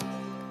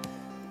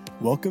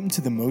Welcome to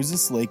the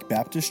Moses Lake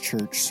Baptist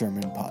Church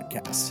Sermon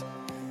Podcast.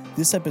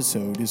 This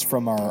episode is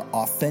from our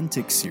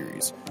Authentic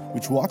series,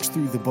 which walks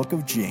through the book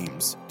of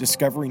James,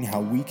 discovering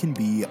how we can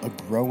be a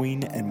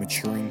growing and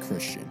maturing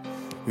Christian.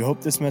 We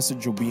hope this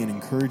message will be an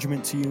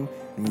encouragement to you,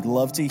 and we'd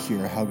love to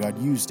hear how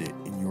God used it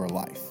in your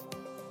life.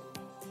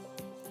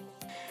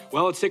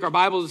 Well, let's take our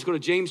Bibles. Let's go to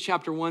James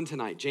chapter 1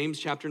 tonight. James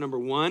chapter number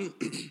 1.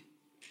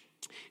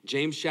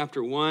 James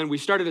chapter 1. We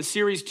started a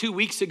series 2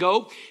 weeks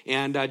ago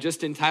and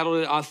just entitled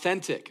it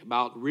Authentic,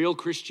 about real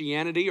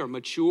Christianity or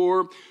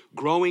mature,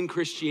 growing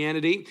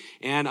Christianity,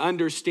 and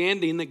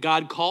understanding that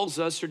God calls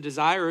us or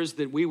desires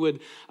that we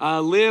would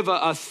live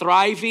a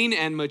thriving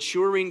and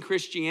maturing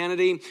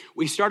Christianity.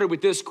 We started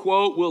with this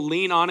quote. We'll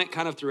lean on it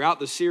kind of throughout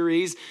the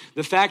series.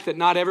 The fact that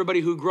not everybody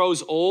who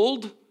grows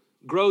old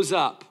grows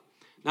up.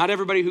 Not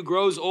everybody who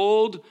grows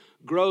old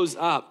grows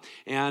up.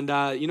 And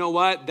you know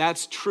what?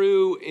 That's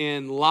true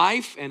in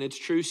life, and it's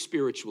true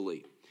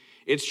spiritually.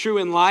 It's true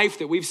in life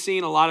that we've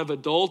seen a lot of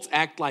adults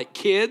act like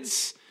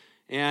kids.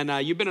 And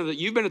you've been at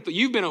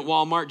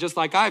Walmart just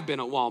like I've been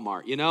at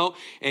Walmart, you know,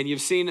 and you've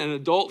seen an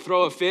adult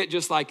throw a fit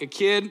just like a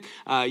kid.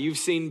 You've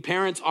seen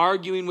parents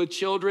arguing with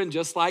children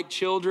just like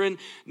children.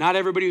 Not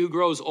everybody who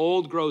grows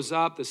old grows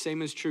up. The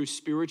same is true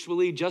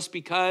spiritually. Just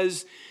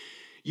because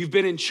you've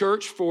been in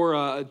church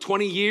for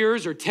 20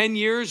 years or 10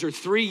 years or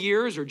 3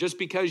 years, or just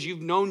because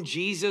you've known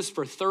Jesus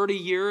for 30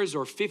 years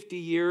or 50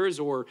 years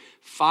or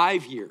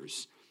 5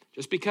 years.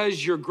 Just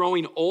because you're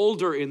growing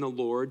older in the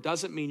Lord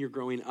doesn't mean you're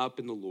growing up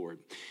in the Lord.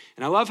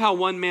 And I love how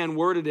one man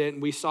worded it,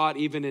 and we saw it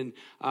even in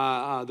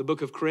the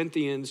book of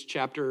Corinthians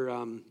chapter,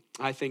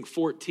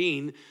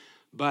 14.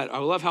 But I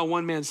love how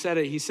one man said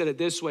it. He said it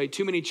this way: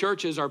 too many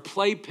churches are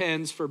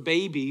playpens for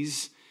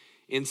babies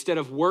instead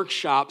of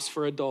workshops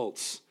for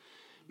adults.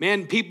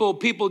 Man,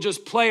 people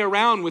just play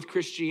around with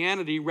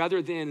Christianity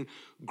rather than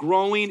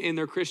growing in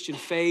their Christian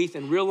faith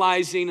and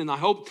realizing, and I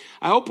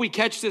hope we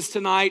catch this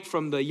tonight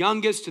from the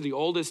youngest to the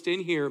oldest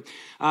in here,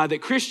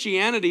 that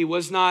Christianity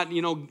was not,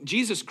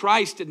 Jesus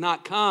Christ did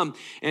not come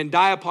and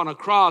die upon a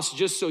cross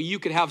just so you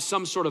could have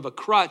some sort of a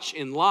crutch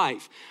in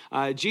life.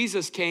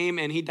 Jesus came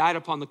and he died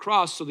upon the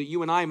cross so that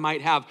you and I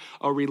might have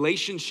a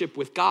relationship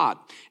with God.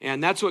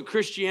 And that's what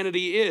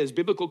Christianity is.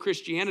 Biblical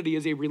Christianity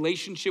is a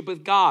relationship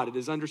with God. It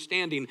is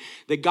understanding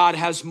that God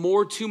has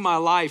more to my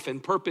life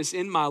and purpose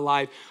in my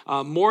life,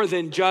 more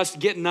than just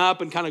getting up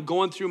and kind of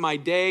going through my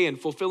day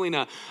and fulfilling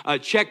a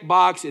check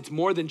box. It's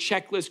more than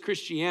checklist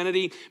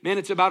Christianity. Man,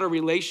 it's about a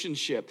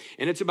relationship,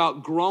 and it's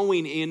about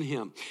growing in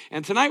him.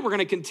 And tonight we're going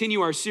to continue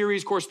our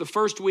series. Of course, the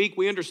first week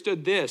we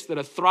understood this, that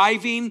a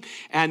thriving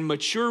and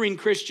maturing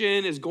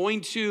Christian is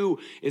going to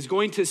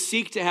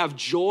seek to have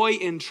joy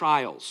in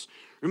trials.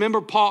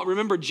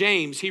 Remember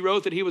James, he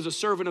wrote that he was a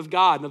servant of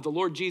God and of the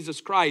Lord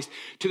Jesus Christ.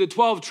 To the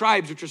 12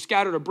 tribes which are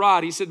scattered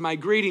abroad, he said, my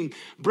greeting,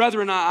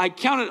 brethren, I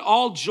count it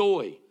all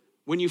joy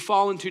when you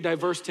fall into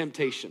diverse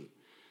temptation.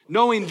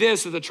 Knowing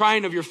this, that the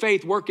trying of your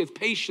faith worketh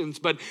patience,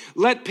 but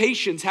let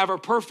patience have her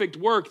perfect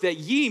work, that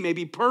ye may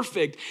be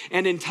perfect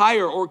and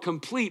entire or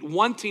complete,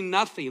 wanting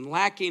nothing,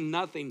 lacking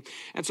nothing.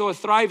 And so a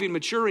thriving,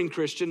 maturing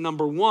Christian,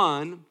 number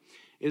one,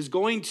 is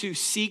going to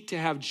seek to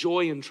have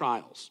joy in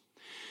trials.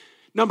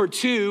 Number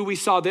two, we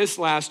saw this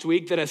last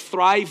week, that a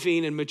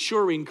thriving and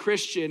maturing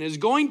Christian is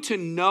going to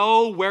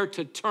know where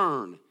to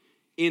turn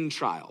in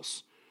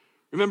trials.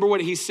 Remember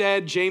what he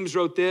said? James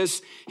wrote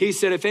this. He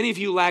said, if any of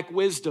you lack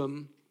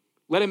wisdom,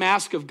 let him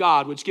ask of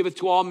God, which giveth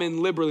to all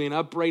men liberally and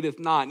upbraideth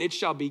not, and it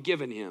shall be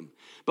given him.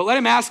 But let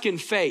him ask in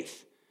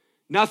faith,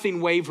 nothing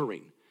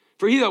wavering.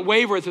 For he that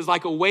wavereth is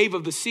like a wave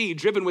of the sea,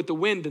 driven with the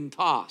wind and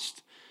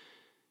tossed.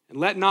 And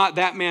let not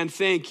that man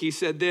think, he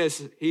said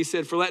this, he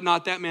said, for let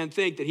not that man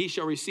think that he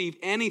shall receive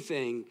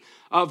anything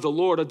of the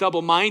Lord. A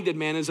double-minded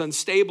man is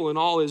unstable in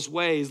all his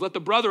ways. Let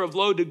the brother of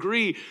low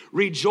degree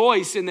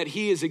rejoice in that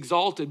he is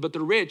exalted, but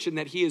the rich in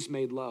that he is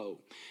made low.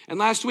 And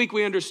last week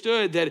we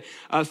understood that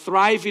a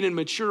thriving and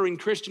maturing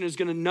Christian is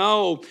going to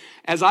know,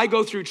 as I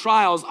go through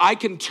trials, I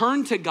can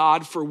turn to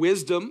God for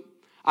wisdom.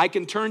 I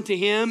can turn to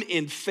him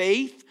in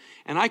faith,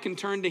 and I can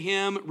turn to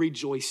him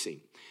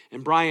rejoicing.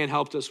 And Brian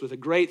helped us with a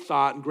great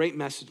thought and great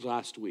message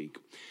last week.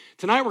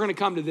 Tonight we're going to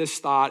come to this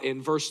thought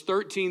in verse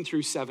 13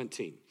 through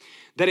 17.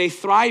 That a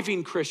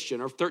thriving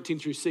Christian, or 13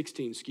 through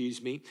 16,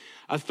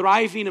 a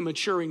thriving and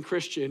maturing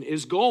Christian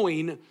is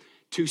going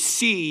to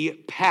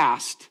see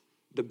past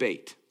the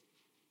bait.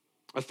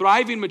 A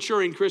thriving,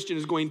 maturing Christian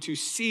is going to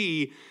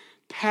see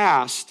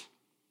past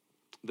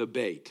the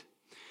bait.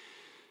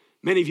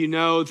 Many of you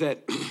know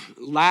that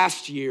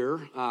last year,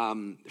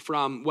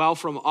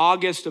 from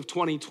August of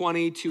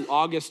 2020 to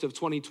August of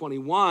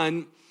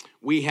 2021,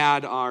 we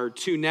had our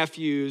two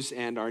nephews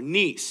and our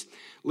niece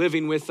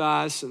living with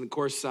us. And of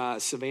course,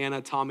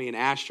 Savannah, Tommy, and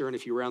Asher. And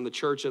if you were around the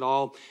church at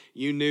all,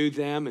 you knew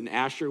them. And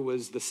Asher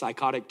was the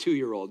psychotic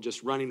 2-year-old,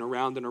 just running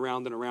around and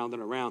around and around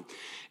and around.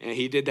 And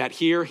he did that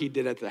here. He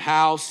did it at the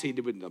house. He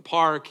did it in the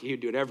park. He would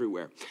do it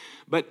everywhere.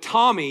 But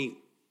Tommy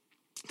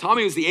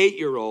was the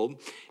 8-year-old.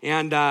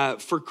 And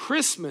for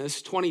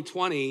Christmas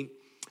 2020,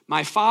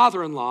 my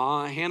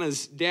father-in-law,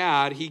 Hannah's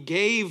dad, he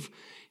gave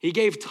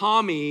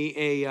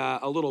Tommy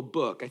a little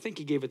book. I think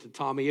he gave it to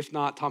Tommy. If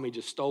not, Tommy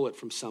just stole it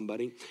from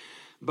somebody.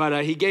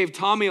 But he gave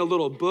Tommy a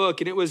little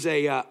book, and it was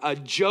a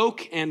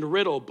joke and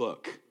riddle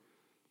book.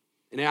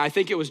 And I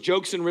think it was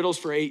jokes and riddles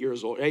for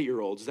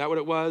 8-year-olds. Is that what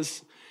it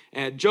was?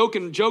 And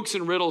jokes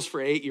and riddles for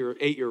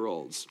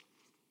 8-year-olds.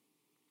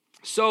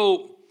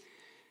 So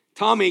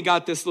Tommy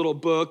got this little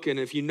book, and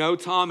if you know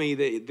Tommy,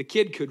 the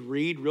kid could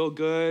read real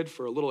good.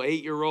 For a little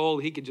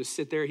 8-year-old, he could just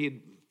sit there.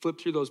 He'd flip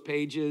through those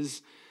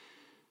pages.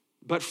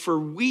 But for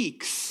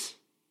weeks,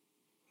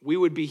 we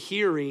would be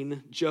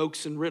hearing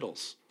jokes and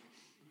riddles.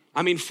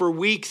 I mean, for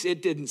weeks,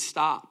 it didn't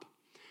stop.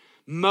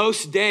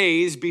 Most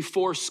days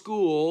before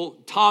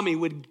school, Tommy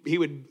would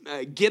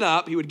get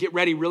up, he would get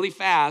ready really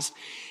fast,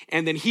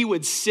 and then he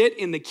would sit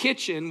in the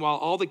kitchen while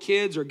all the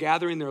kids are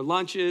gathering their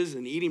lunches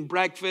and eating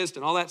breakfast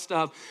and all that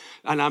stuff.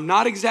 And I'm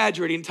not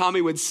exaggerating.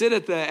 Tommy would sit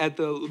at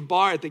the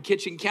bar, at the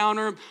kitchen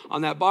counter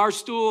on that bar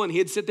stool, and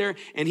he'd sit there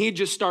and he'd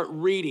just start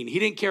reading. He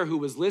didn't care who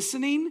was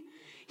listening.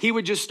 He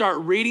would just start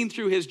reading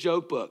through his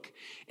joke book.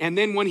 And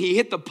then when he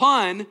hit the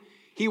pun,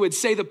 he would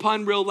say the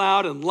pun real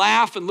loud and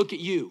laugh and look at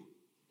you.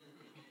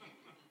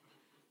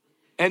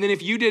 And then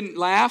if you didn't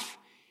laugh,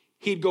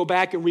 he'd go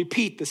back and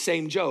repeat the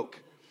same joke.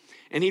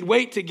 And he'd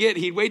wait to get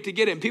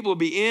it, and people would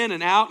be in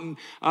and out, and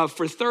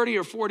for 30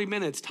 or 40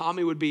 minutes,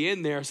 Tommy would be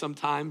in there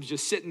sometimes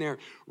just sitting there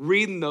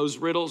reading those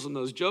riddles and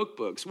those joke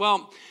books.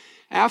 Well,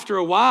 after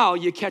a while,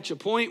 you catch a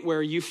point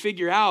where you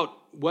figure out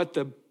what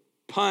the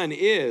pun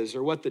is,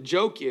 or what the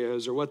joke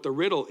is, or what the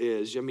riddle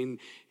is. I mean,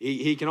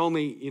 he can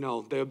only,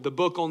 the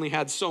book only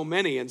had so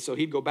many, and so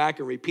he'd go back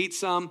and repeat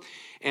some.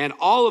 And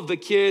all of the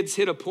kids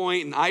hit a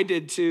point, and I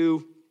did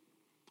too,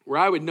 where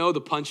I would know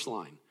the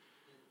punchline,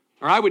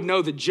 or I would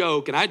know the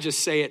joke, and I'd just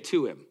say it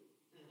to him.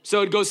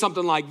 So it'd go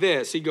something like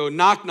this. He'd go,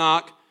 knock,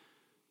 knock.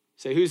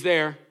 Say, who's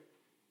there?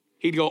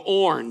 He'd go,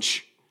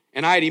 orange.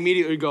 And I'd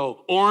immediately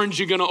go, orange,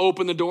 you gonna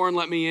open the door and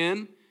let me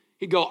in?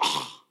 He'd go,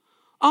 oh,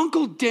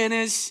 Uncle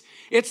Dennis,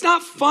 it's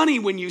not funny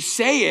when you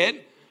say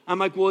it. I'm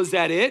like, well, is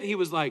that it? He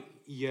was like,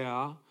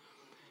 yeah.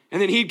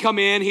 And then he'd come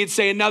in, he'd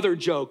say another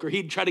joke, or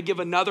he'd try to give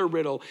another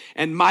riddle,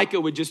 and Micah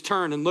would just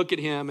turn and look at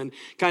him and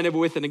kind of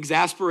with an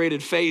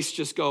exasperated face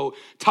just go,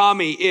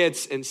 Tommy,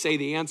 it's, and say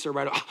the answer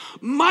right away.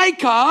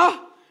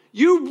 Micah,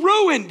 you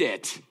ruined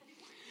it.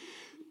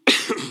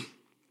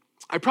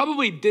 I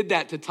probably did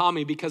that to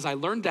Tommy because I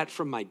learned that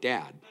from my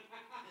dad.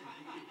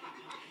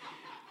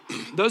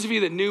 Those of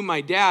you that knew my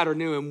dad or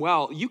knew him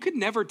well, you could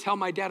never tell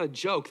my dad a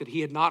joke that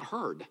he had not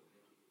heard.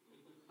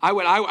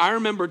 I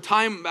remember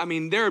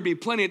there would be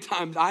plenty of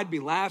times I'd be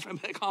laughing. I'm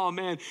like, oh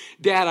man,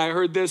 Dad, I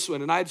heard this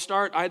one. And I'd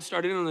start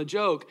in on a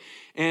joke,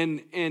 and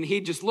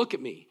he'd just look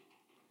at me.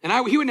 And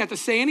he wouldn't have to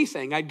say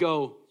anything. I'd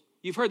go,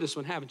 you've heard this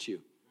one, haven't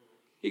you?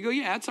 He'd go,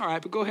 yeah, it's all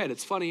right, but go ahead.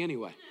 It's funny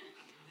anyway.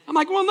 I'm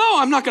like, well, no,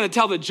 I'm not going to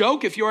tell the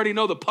joke if you already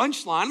know the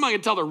punchline. I'm not going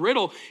to tell the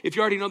riddle if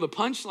you already know the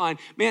punchline.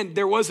 Man,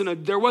 there wasn't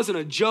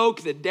a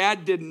joke that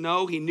Dad didn't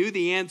know. He knew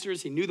the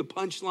answers. He knew the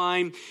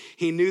punchline.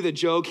 He knew the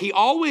joke.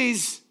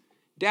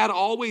 Dad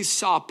always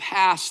saw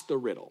past the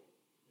riddle.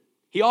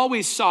 He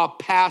always saw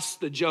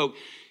past the joke.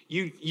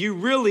 You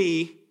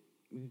really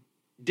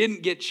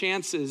didn't get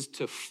chances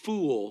to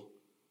fool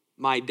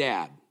my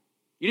dad.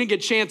 You didn't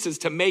get chances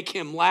to make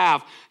him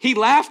laugh. He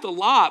laughed a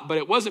lot, but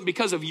it wasn't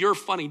because of your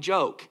funny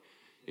joke.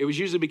 It was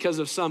usually because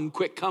of some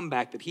quick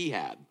comeback that he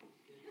had.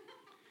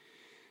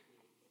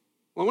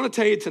 Well, I want to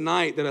tell you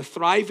tonight that a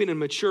thriving and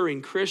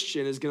maturing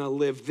Christian is going to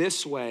live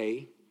this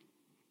way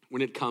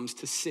when it comes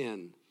to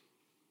sin.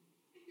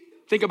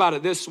 Think about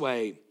it this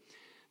way.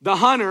 The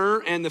hunter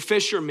and the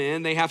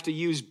fisherman, they have to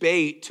use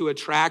bait to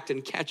attract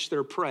and catch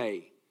their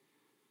prey.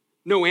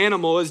 No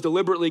animal is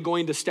deliberately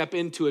going to step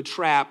into a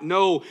trap.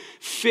 No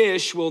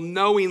fish will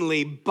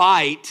knowingly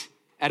bite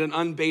at an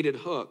unbaited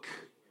hook.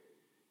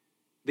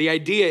 The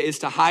idea is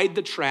to hide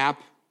the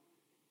trap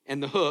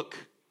and the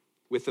hook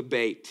with the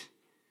bait,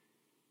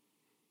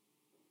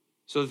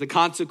 so that the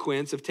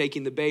consequence of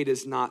taking the bait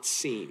is not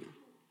seen.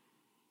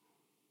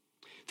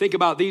 Think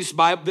about this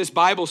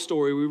Bible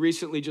story. We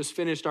recently just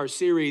finished our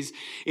series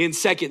in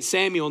 2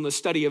 Samuel in the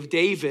study of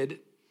David.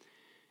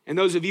 And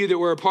those of you that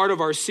were a part of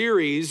our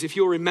series, if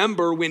you'll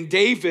remember when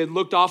David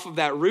looked off of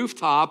that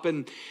rooftop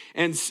and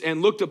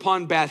looked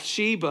upon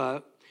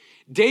Bathsheba,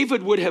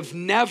 David would have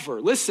never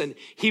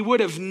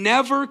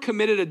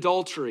committed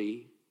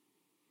adultery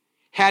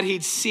had he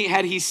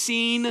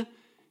seen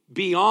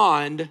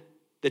beyond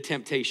the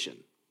temptation.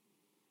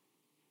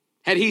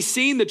 Had he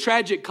seen the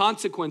tragic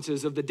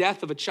consequences of the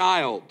death of a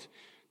child,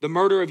 the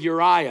murder of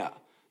Uriah,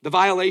 the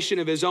violation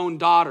of his own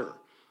daughter,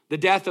 the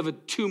death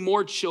of 2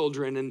 more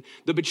children, and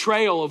the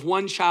betrayal of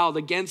one child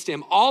against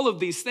him, all of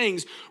these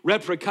things,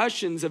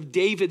 repercussions of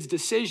David's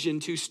decision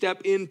to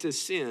step into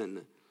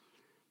sin.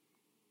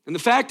 And the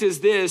fact is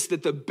this,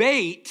 that the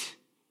bait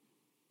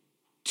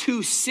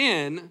to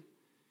sin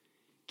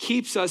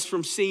keeps us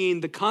from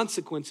seeing the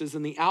consequences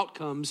and the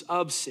outcomes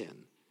of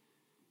sin.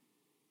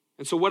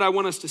 And so what I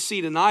want us to see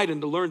tonight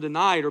and to learn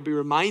tonight or be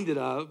reminded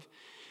of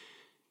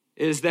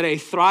is that a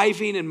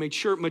thriving and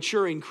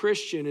maturing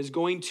Christian is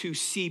going to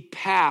see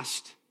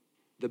past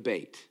the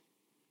bait.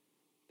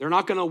 They're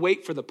not going to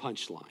wait for the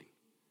punchline.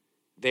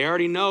 They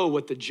already know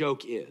what the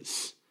joke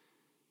is.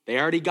 They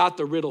already got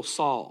the riddle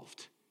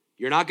solved.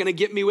 You're not going to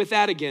get me with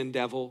that again,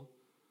 devil.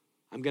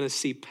 I'm going to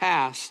see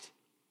past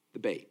the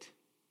bait.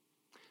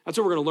 That's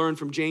what we're going to learn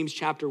from James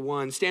chapter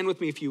 1. Stand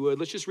with me if you would.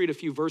 Let's just read a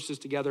few verses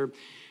together.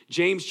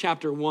 James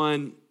chapter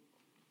 1,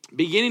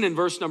 beginning in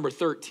verse number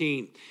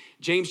 13.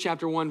 James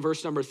chapter 1,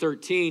 verse number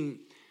 13.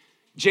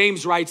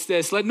 James writes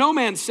this, "Let no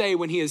man say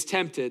when he is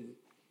tempted,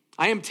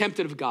 I am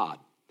tempted of God.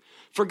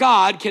 For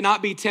God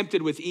cannot be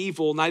tempted with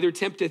evil, neither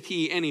tempteth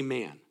he any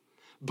man.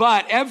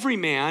 But every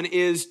man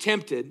is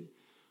tempted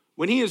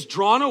when he is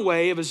drawn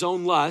away of his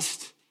own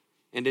lust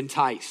and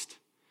enticed.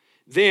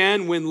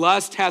 Then when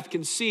lust hath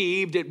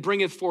conceived, it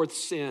bringeth forth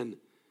sin.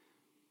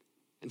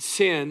 And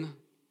sin,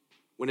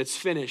 when it's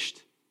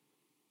finished,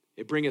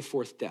 it bringeth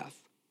forth death.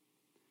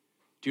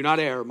 Do not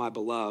err, my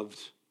beloved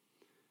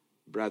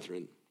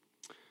brethren."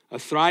 A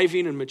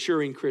thriving and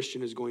maturing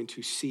Christian is going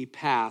to see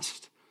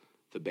past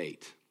the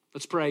bait.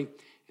 Let's pray,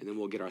 and then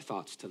we'll get our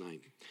thoughts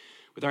tonight.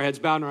 With our heads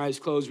bowed and our eyes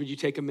closed, would you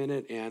take a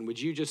minute and would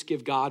you just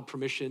give God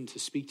permission to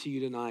speak to you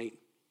tonight?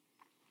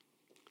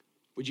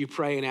 Would you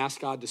pray and ask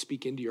God to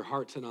speak into your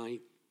heart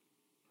tonight?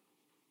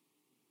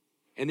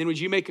 And then would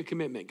you make a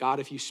commitment? God,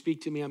 if you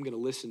speak to me, I'm going to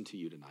listen to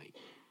you tonight.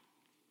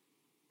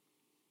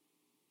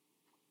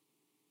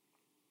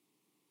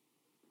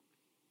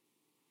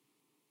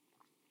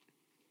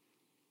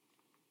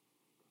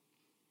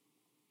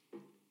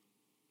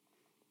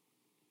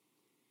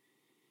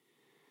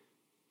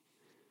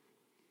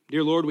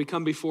 Dear Lord, we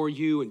come before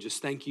you and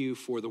just thank you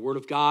for the word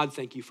of God.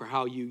 Thank you for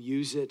how you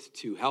use it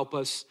to help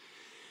us.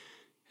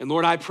 And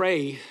Lord, I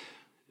pray,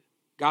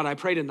 God, I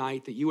pray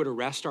tonight that you would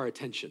arrest our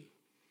attention.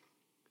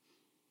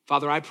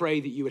 Father, I pray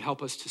that you would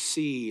help us to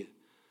see,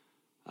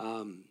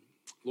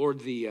 Lord,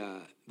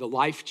 the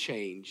life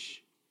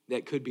change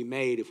that could be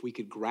made if we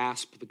could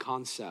grasp the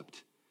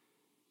concept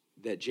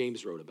that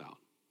James wrote about.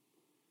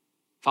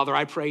 Father,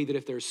 I pray that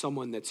if there's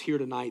someone that's here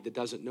tonight that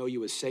doesn't know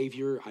you as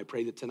Savior, I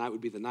pray that tonight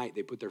would be the night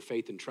they put their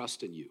faith and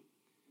trust in you.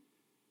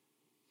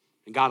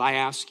 And God, I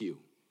ask you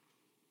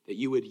that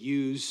you would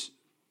use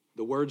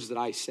the words that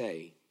I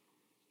say,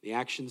 the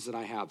actions that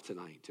I have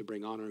tonight to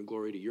bring honor and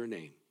glory to your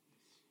name,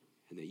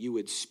 and that you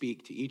would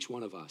speak to each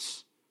one of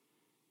us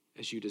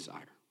as you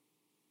desire.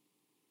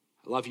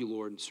 I love you,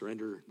 Lord, and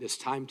surrender this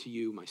time to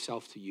you,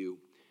 myself to you.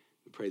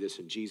 We pray this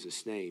in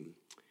Jesus' name.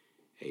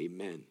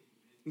 Amen.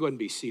 Go ahead and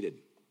be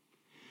seated.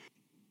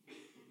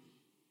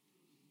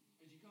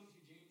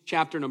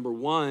 Chapter number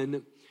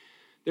 1,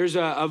 there's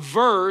a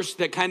verse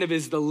that kind of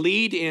is the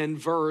lead-in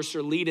verse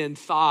or lead-in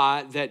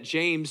thought that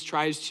James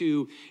tries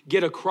to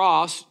get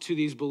across to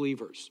these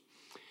believers.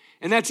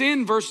 And that's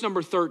in verse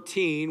number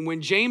 13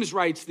 when James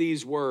writes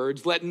these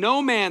words, "Let no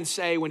man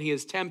say when he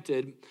is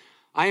tempted,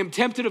 I am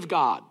tempted of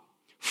God.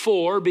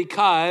 For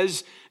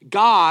because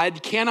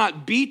God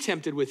cannot be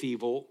tempted with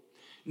evil,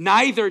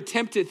 neither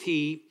tempteth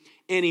he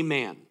any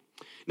man."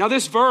 Now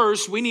this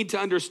verse, we need to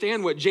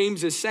understand what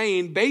James is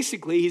saying.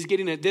 Basically, he's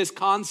getting at this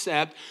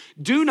concept.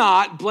 Do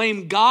not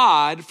blame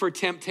God for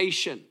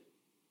temptation.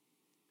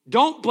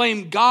 Don't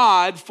blame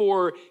God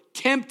for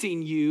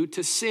tempting you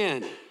to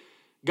sin.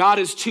 God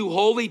is too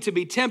holy to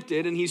be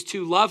tempted, and he's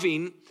too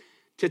loving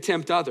to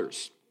tempt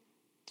others.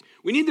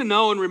 We need to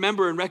know and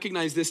remember and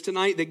recognize this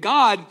tonight, that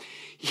God,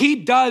 he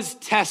does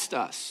test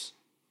us.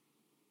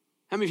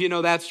 How many of you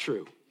know that's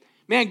true?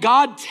 Man,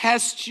 God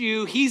tests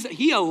you.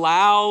 He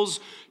allows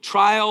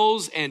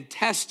trials and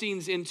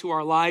testings into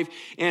our life.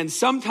 And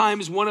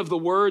sometimes one of the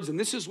words, and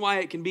this is why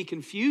it can be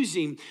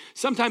confusing,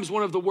 sometimes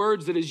one of the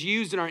words that is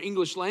used in our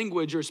English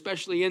language, or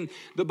especially in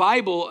the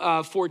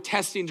Bible for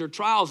testings or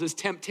trials, is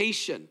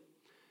temptation.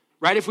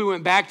 Right? If we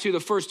went back to the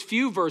first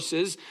few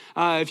verses,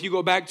 if you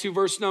go back to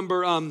verse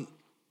number,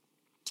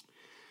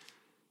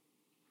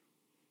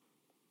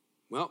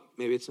 well,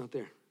 maybe it's not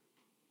there.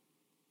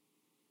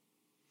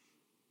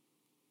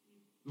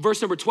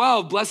 Verse number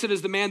 12, "Blessed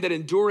is the man that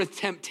endureth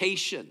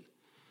temptation."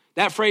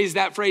 That phrase,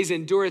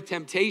 endureth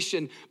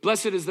temptation.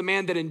 Blessed is the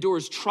man that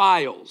endures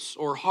trials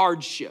or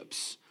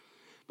hardships.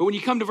 But when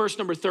you come to verse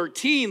number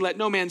 13, "Let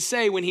no man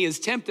say when he is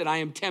tempted, I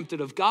am tempted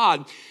of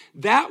God."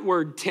 That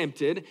word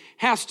tempted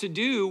has to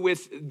do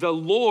with the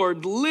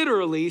Lord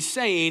literally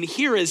saying,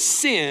 here is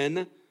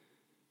sin.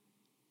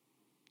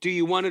 Do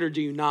you want it or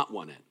do you not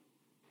want it?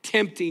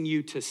 Tempting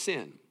you to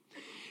sin.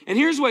 And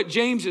here's what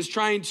James is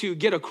trying to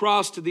get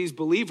across to these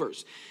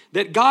believers,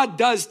 that God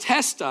does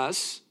test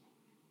us,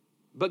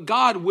 but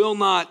God will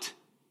not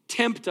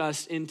tempt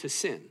us into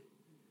sin.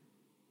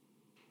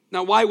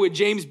 Now, why would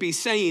James be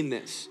saying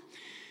this?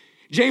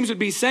 James would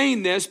be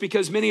saying this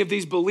because many of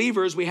these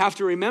believers, we have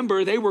to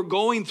remember, they were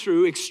going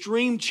through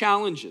extreme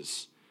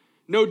challenges.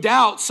 No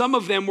doubt some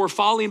of them were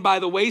falling by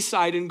the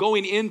wayside and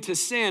going into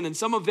sin, and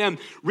some of them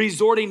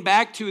resorting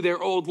back to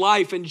their old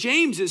life. And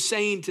James is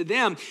saying to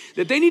them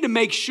that they need to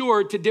make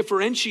sure to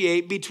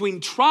differentiate between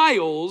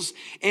trials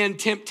and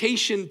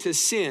temptation to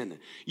sin.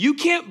 You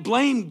can't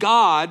blame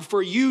God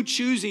for you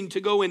choosing to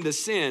go into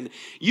sin.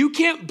 You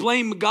can't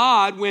blame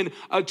God when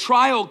a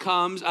trial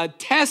comes, a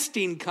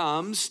testing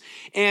comes,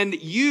 and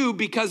you,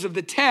 because of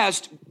the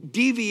test,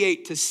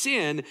 deviate to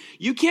sin.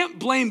 You can't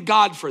blame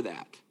God for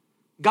that.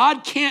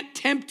 God can't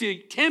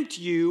tempt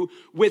you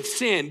with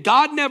sin.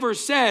 God never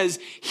says,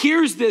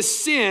 here's this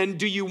sin,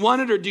 do you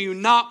want it or do you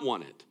not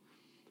want it?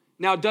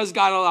 Now, does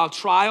God allow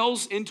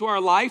trials into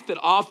our life that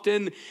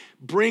often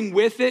bring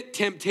with it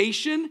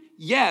temptation?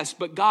 Yes,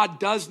 but God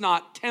does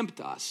not tempt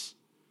us.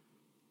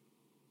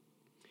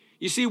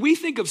 You see, we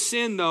think of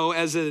sin, though,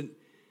 as a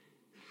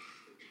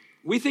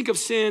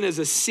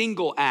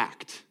single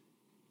act.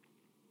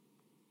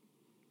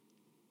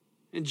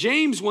 And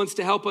James wants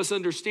to help us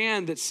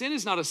understand that sin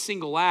is not a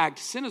single act.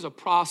 Sin is a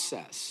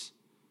process.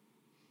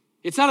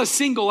 It's not a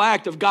single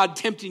act of God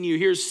tempting you.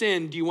 Here's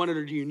sin. Do you want it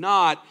or do you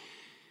not?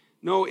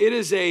 No, it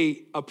is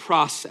a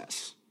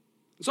process.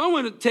 So I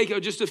want to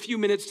take just a few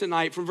minutes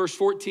tonight from verse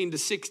 14 to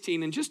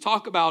 16 and just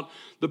talk about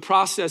the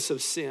process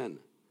of sin.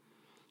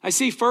 I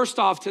see first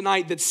off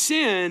tonight that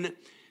sin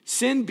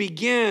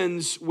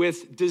begins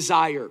with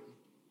desire.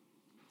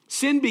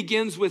 Sin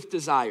begins with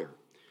desire.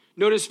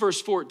 Notice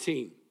verse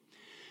 14.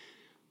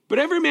 But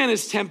every man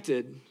is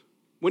tempted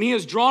when he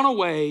is drawn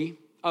away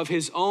of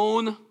his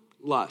own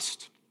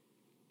lust.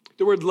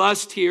 The word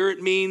lust here,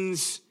 it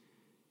means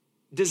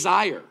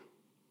desire.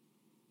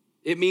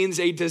 It means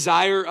a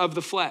desire of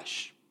the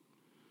flesh.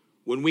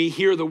 When we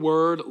hear the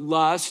word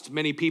lust,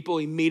 many people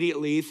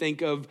immediately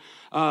think of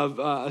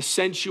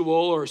sensual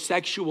or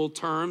sexual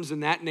terms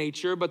in that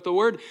nature. But the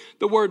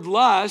word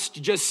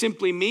lust just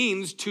simply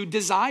means to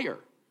desire.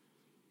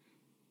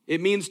 It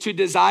means to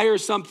desire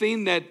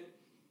something that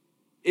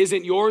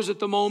isn't yours at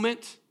the moment.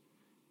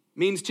 It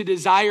means to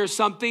desire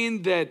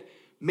something that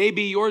may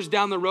be yours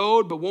down the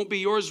road but won't be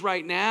yours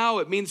right now.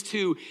 It means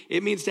to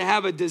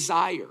have a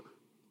desire.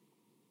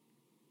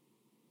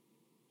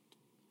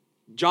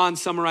 John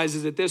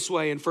summarizes it this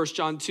way in 1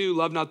 John 2,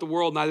 love not the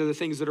world, neither the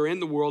things that are in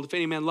the world. If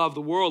any man love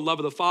the world, love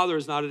of the Father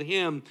is not in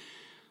him.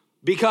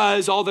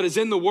 Because all that is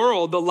in the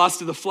world, the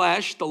lust of the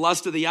flesh, the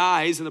lust of the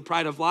eyes, and the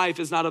pride of life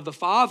is not of the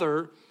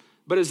Father,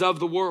 but is of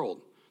the world.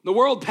 The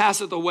world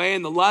passeth away,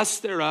 and the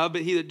lust thereof,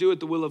 but he that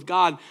doeth the will of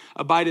God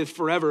abideth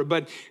forever.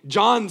 But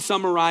John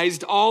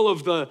summarized all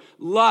of the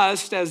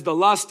lust as the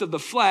lust of the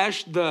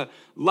flesh, the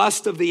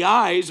lust of the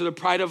eyes, or the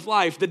pride of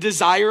life. The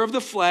desire of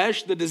the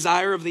flesh, the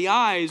desire of the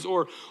eyes,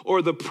 or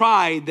the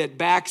pride that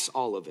backs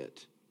all of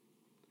it.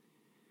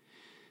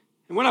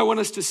 And what I want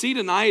us to see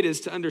tonight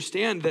is to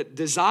understand that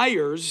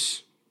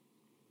desires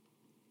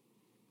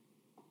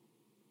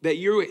that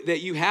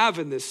you have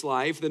in this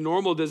life, the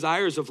normal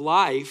desires of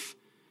life,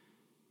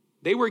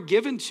 they were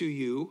given to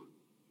you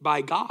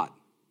by God.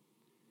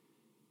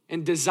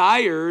 And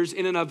desires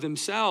in and of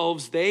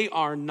themselves, they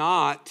are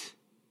not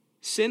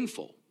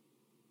sinful.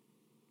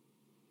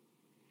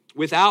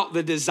 Without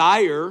the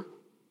desire,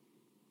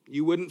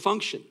 you wouldn't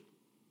function.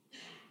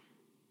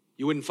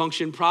 You wouldn't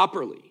function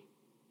properly.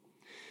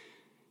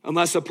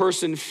 Unless a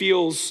person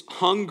feels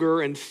hunger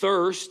and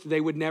thirst,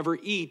 they would never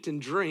eat and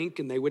drink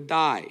and they would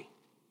die.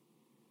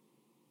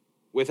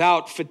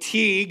 Without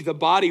fatigue, the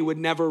body would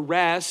never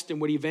rest and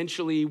would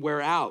eventually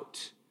wear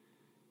out.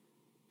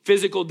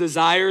 Physical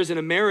desires in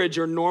a marriage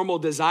are normal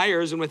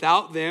desires, and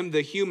without them,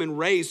 the human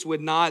race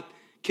would not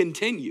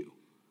continue.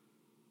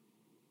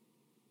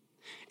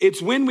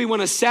 It's when we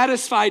want to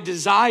satisfy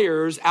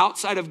desires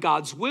outside of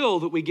God's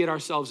will that we get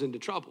ourselves into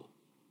trouble.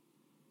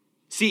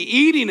 See,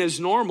 eating is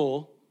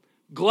normal,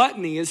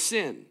 gluttony is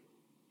sin.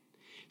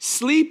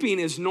 Sleeping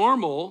is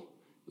normal,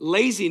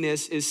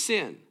 laziness is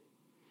sin.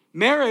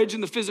 Marriage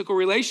and the physical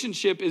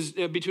relationship is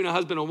between a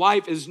husband and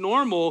wife is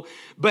normal,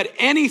 but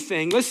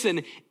anything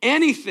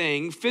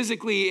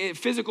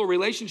physical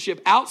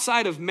relationship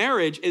outside of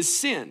marriage is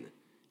sin.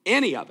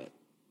 Any of it.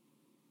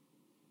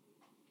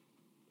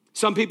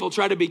 Some people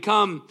try to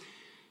become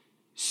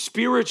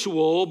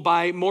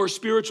more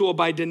spiritual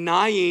by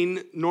denying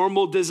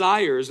normal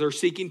desires. They're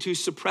seeking to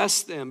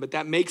suppress them, but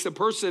that makes a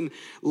person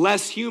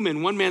less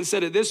human. One man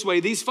said it this way: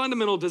 these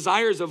fundamental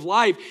desires of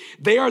life,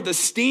 they are the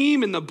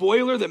steam in the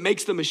boiler that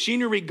makes the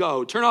machinery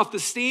go. Turn off the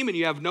steam and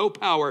you have no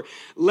power.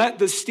 Let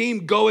the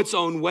steam go its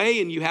own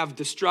way and you have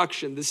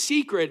destruction. The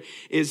secret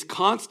is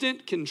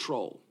constant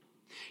control.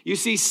 You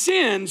see,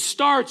 sin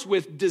starts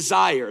with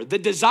desire. The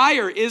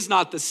desire is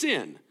not the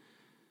sin,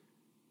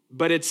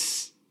 but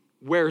it's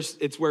where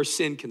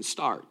sin can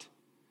start.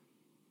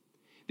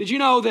 Did you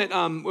know that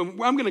I'm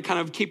going to kind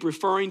of keep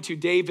referring to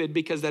David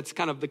because that's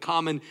kind of the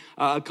common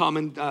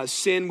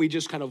sin we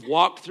just kind of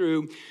walked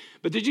through.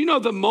 But did you know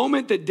the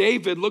moment that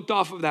David looked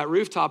off of that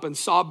rooftop and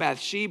saw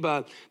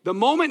Bathsheba, the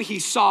moment he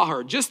saw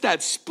her, just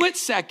that split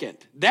second,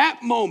 that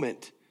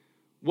moment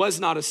was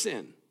not a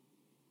sin.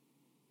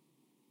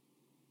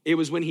 It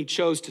was when he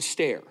chose to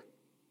stare.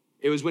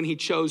 It was when he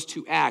chose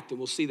to act, and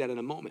we'll see that in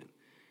a moment.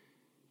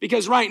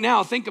 Because right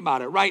now, think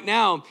about it, right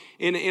now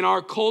in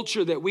our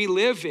culture that we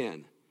live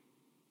in,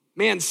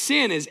 man,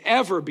 sin is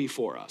ever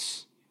before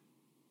us.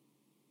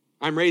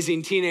 I'm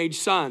raising teenage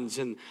sons,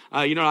 and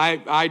we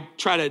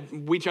try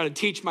to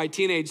teach my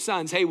teenage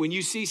sons, hey, when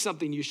you see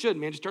something you shouldn't,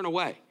 man, just turn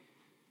away.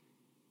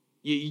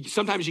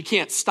 Sometimes you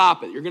can't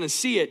stop it. You're going to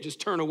see it, just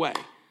turn away.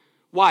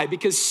 Why?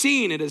 Because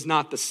seeing it is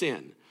not the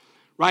sin,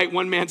 right?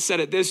 One man said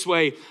it this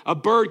way, a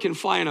bird can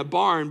fly in a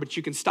barn, but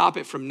you can stop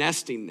it from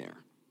nesting there.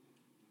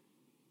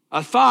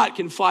 A thought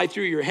can fly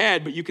through your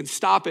head, but you can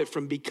stop it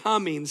from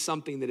becoming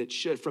something that it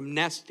should, from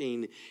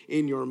nesting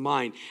in your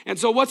mind. And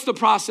so what's the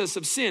process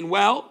of sin?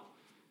 Well,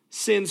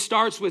 sin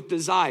starts with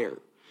desire.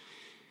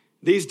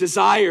 These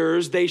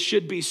desires, they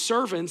should be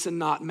servants and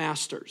not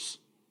masters.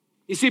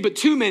 You see, but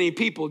too many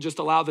people just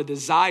allow the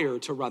desire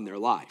to run their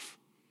life.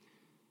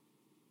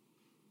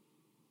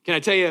 Can I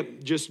tell you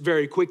just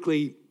very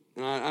quickly,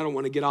 and I don't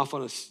want to get off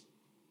on a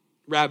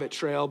rabbit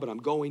trail, but I'm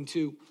going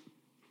to.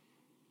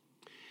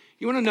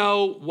 You want to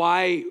know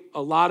why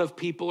a lot of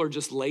people are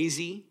just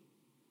lazy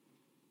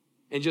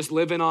and just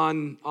living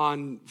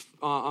on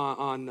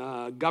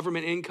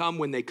government income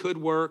when they could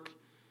work,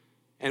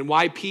 and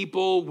why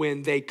people,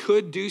 when they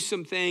could do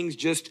some things,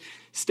 just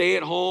stay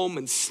at home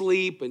and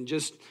sleep and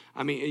just,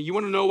 you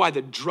want to know why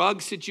the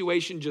drug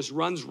situation just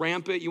runs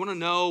rampant? You want to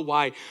know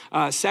why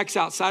sex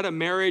outside of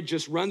marriage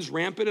just runs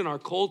rampant in our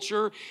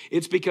culture?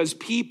 It's because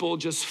people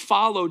just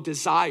follow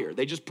desire.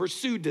 They just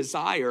pursue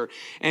desire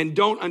and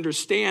don't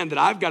understand that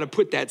I've got to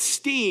put that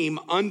steam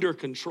under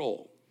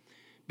control.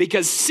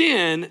 Because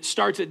sin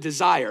starts at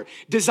desire.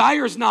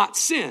 Desire is not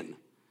sin,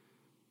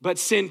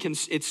 but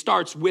it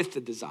starts with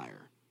the desire.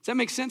 Does that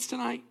make sense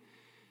tonight?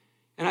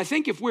 And I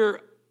think if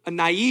we're a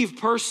naive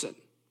person,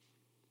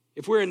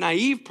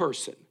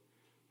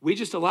 we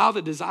just allow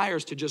the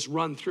desires to just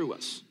run through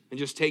us and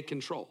just take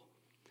control.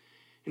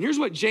 And here's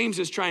what James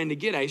is trying to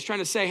get at. He's trying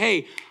to say,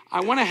 hey,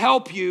 I want to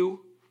help you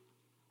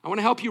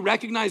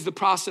recognize the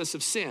process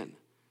of sin.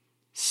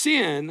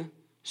 Sin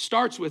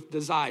starts with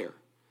desire.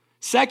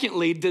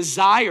 Secondly,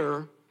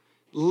 desire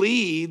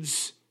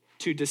leads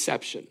to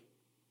deception.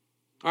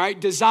 All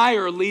right,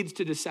 desire leads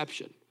to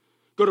deception.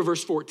 Go to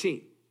verse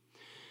 14.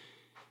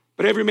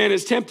 But every man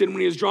is tempted when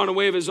he is drawn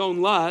away of his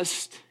own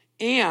lust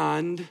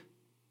and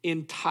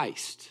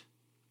enticed.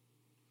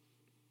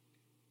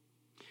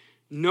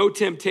 No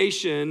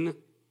temptation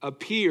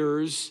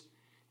appears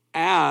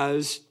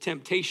as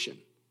temptation.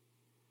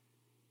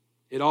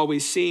 It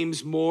always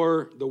seems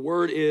more, the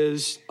word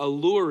is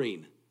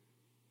alluring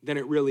than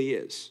it really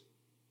is.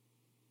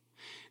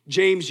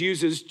 James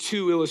uses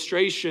two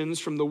illustrations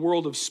from the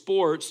world of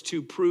sports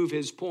to prove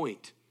his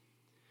point.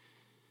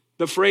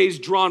 The phrase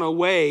drawn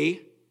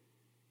away,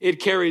 it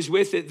carries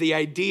with it the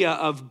idea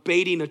of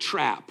baiting a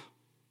trap.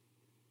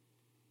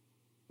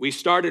 We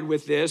started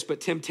with this, but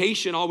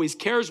temptation always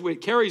carries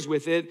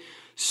with it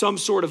some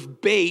sort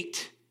of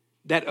bait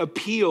that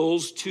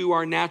appeals to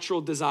our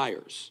natural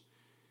desires.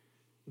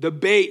 The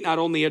bait not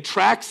only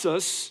attracts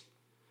us,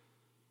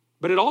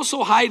 but it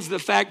also hides the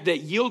fact that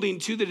yielding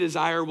to the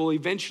desire will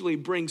eventually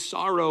bring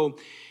sorrow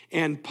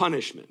and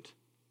punishment.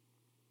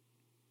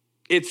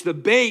 It's the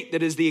bait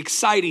that is the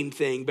exciting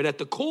thing, but at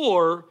the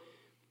core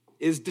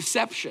is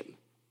deception.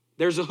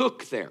 There's a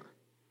hook there.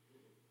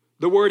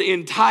 The word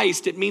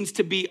enticed, it means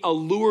to be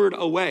allured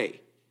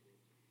away.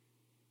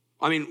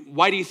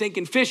 Why do you think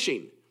in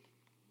fishing?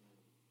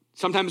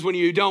 Sometimes when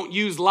you don't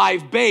use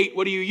live bait,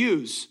 what do you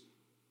use?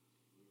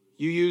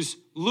 You use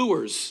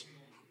lures.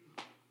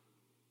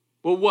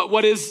 Well,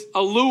 what is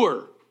a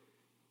lure?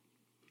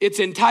 It's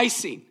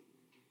enticing.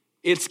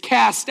 It's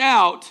cast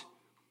out,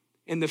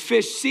 and the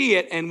fish see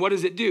it, and what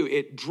does it do?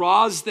 It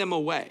draws them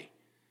away.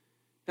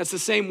 That's the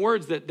same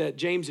words that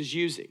James is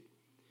using.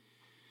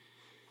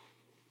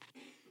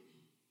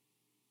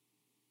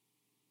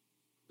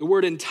 The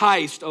word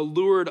enticed,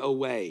 allured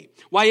away.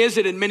 Why is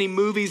it in many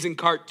movies and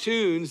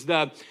cartoons,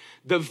 the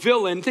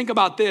villain, think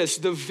about this,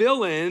 the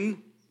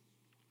villain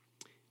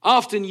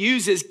often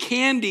uses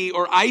candy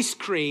or ice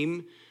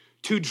cream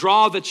to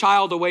draw the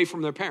child away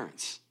from their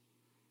parents?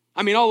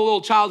 All the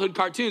little childhood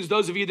cartoons,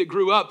 those of you that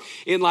grew up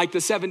in like the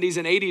 70s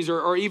and 80s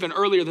or even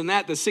earlier than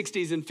that, the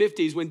 60s and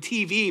 50s, when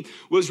TV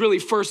was really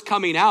first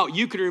coming out,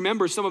 you can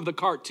remember some of the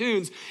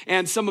cartoons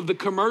and some of the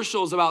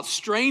commercials about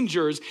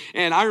strangers.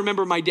 And I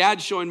remember my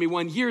dad showing me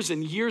one years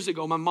and years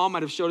ago. My mom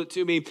might have showed it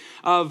to me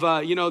of,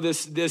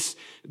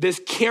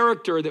 this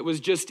character that was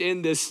just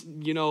in this,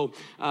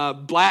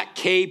 black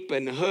cape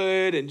and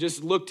hood and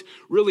just looked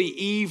really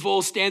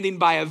evil, standing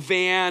by a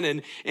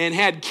van and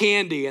had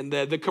candy. And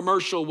the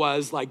commercial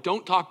was like,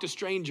 don't talk to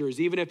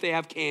strangers, even if they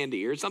have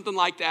candy or something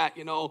like that,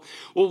 Well,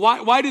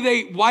 why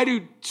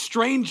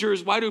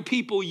do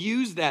people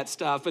use that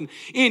stuff? And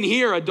in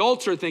here,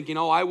 adults are thinking,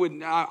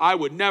 I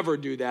would never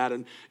do that.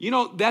 And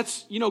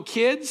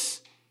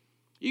kids,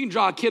 you can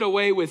draw a kid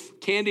away with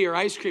candy or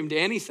ice cream to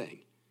anything.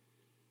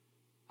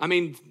 I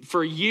mean,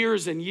 for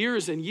years and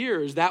years and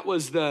years, that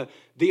was the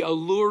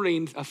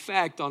alluring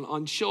effect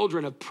on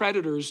children of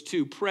predators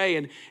to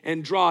prey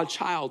and draw a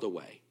child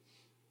away.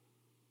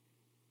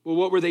 Well,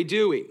 what were they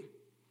doing?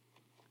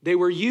 They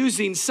were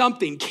using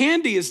something.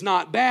 Candy is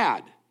not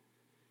bad,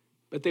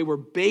 but they were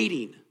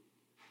baiting,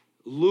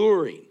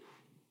 luring.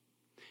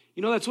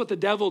 You know, that's what the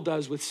devil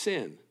does with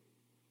sin.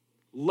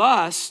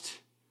 Lust,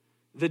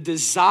 the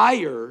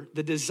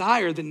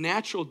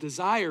natural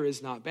desire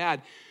is not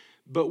bad.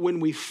 But when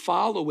we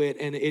follow it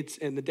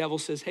and the devil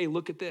says, hey,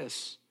 look at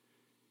this.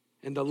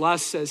 And the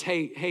lust says,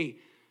 hey,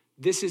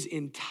 this is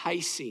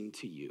enticing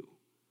to you.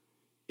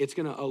 It's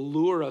going to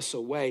allure us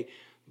away.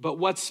 But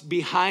what's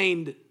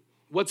behind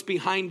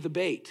the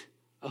bait?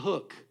 A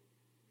hook.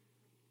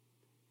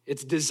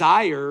 It's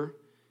desire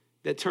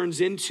that turns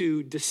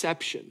into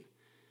deception.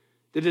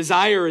 The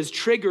desire is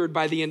triggered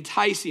by the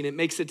enticing. It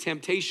makes the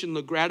temptation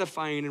look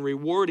gratifying and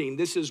rewarding.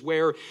 This is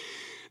where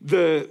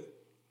the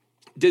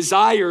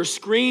desire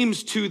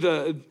screams to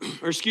the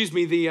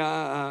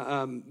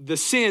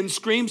sin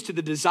screams to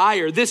the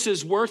desire, this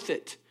is worth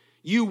it.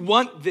 You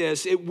want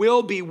this, it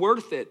will be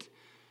worth it.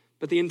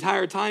 But the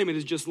entire time it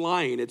is just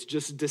lying, it's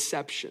just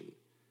deception.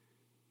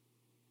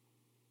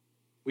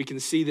 We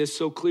can see this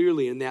so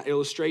clearly in that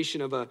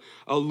illustration of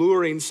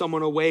alluring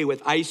someone away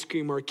with ice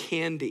cream or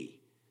candy.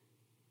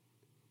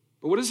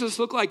 But what does this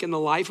look like in the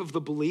life of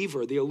the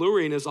believer? The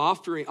alluring is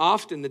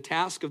often the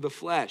task of the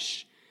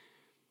flesh.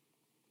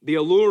 The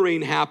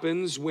alluring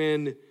happens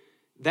when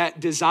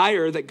that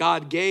desire that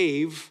God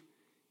gives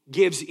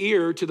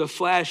ear to the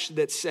flesh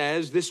that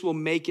says, this will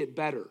make it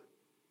better.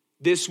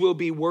 This will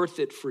be worth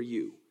it for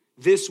you.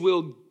 This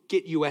will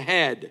get you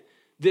ahead.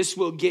 This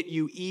will get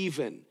you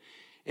even.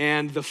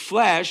 And the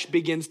flesh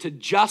begins to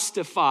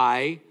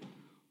justify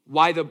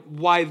why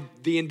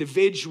the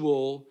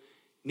individual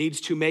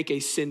needs to make a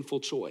sinful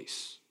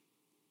choice.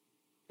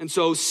 And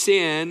so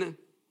sin,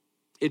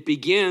 it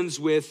begins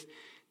with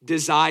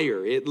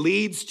desire. It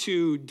leads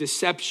to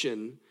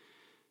deception,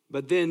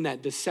 but then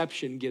that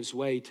deception gives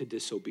way to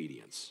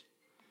disobedience.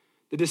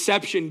 The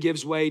deception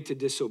gives way to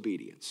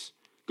disobedience.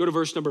 Go to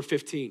verse number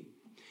 15.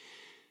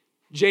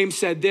 James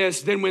said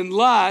this, then when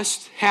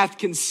lust hath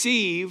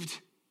conceived,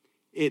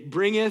 it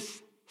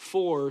bringeth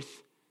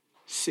forth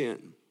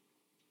sin.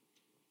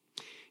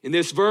 In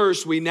this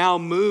verse, we now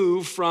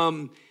move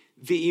from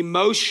the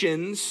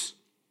emotions,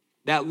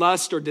 that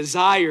lust or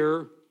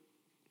desire,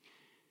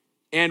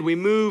 and we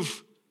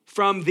move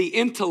from the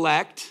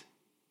intellect,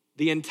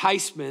 the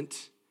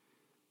enticement,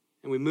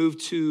 and we move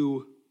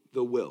to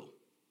the will.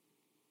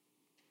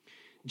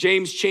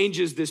 James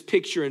changes this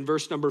picture in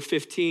verse number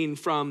 15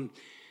 from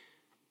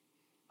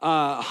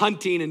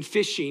hunting and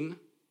fishing.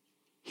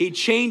 He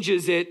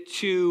changes it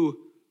to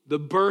the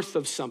birth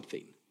of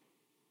something.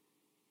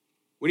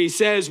 When he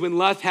says, when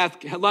lust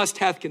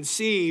hath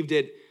conceived,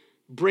 it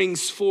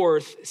brings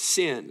forth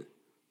sin.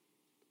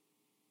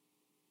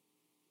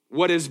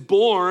 What is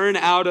born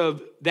out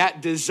of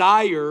that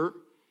desire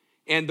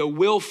and the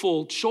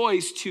willful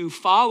choice to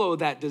follow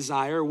that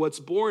desire, what's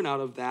born out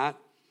of that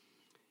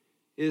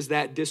is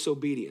that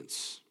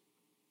disobedience.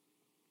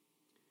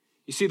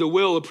 You see, the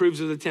will approves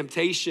of the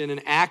temptation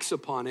and acts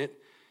upon it,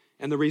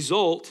 and the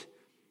result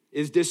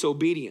is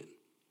disobedience.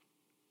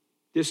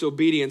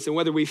 And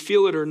whether we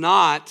feel it or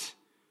not,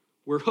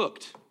 we're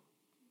hooked.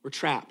 We're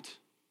trapped.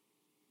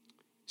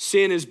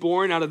 Sin is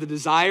born out of the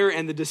desire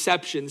and the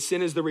deception.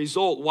 Sin is the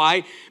result.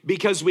 Why?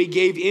 Because we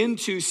gave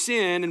into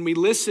sin and we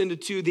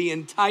listened to the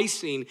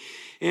enticing.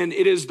 And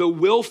it is the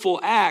willful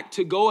act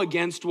to go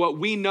against what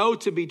we know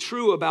to be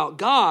true about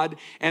God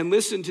and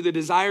listen to the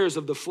desires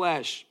of the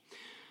flesh.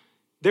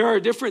 There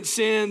are different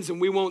sins, and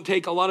we won't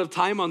take a lot of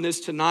time on this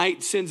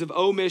tonight, sins of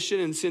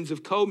omission and sins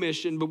of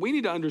commission, but we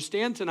need to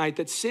understand tonight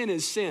that sin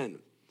is sin.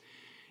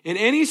 And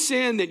any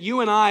sin that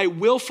you and I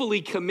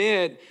willfully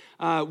commit,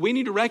 we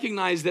need to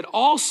recognize that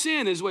all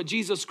sin is what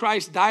Jesus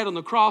Christ died on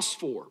the cross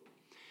for.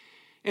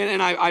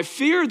 And I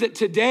fear that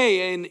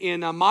today in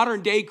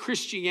modern day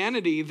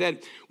Christianity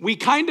that we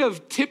kind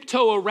of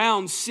tiptoe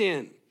around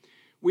sin.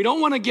 We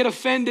don't want to get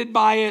offended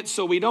by it,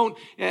 so we don't,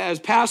 as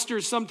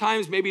pastors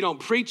sometimes, maybe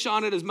don't preach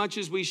on it as much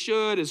as we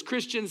should. As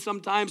Christians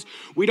sometimes,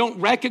 we don't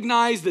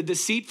recognize the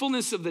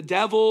deceitfulness of the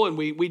devil, and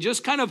we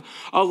just kind of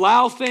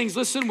allow things.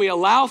 Listen, we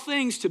allow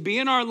things to be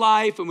in our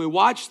life, and we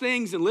watch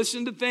things and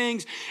listen to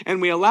things,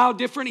 and we allow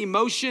different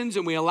emotions,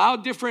 and we allow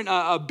different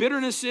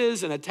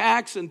bitternesses and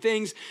attacks and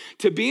things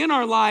to be in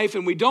our life,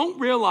 and we don't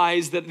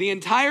realize that the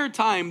entire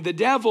time, the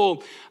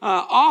devil,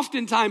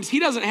 oftentimes, he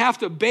doesn't have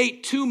to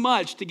bait too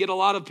much to get a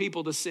lot of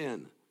people to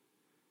sin,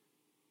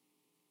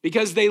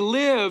 because they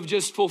live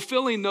just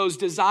fulfilling those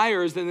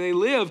desires, and they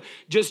live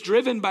just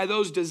driven by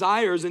those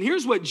desires. And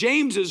here's what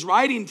James is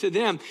writing to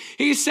them.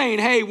 He's saying,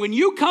 hey, when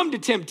you come to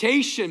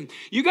temptation,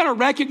 you got to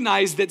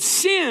recognize that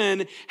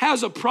sin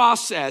has a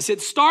process.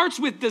 It starts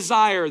with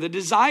desire. The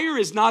desire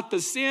is not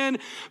the sin,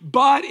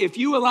 but if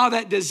you allow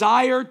that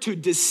desire to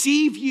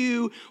deceive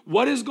you,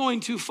 what is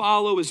going to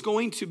follow is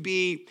going to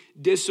be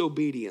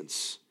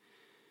disobedience.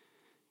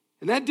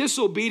 And that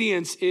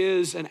disobedience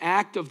is an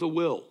act of the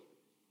will.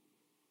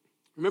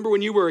 Remember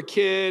when you were a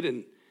kid,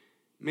 and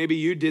maybe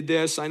you did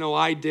this, I know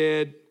I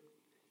did.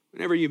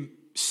 Whenever you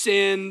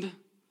sinned,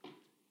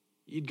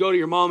 you'd go to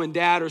your mom and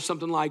dad or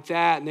something like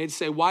that, and they'd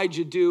say, why'd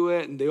you do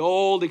it? And the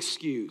old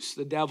excuse,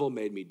 the devil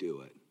made me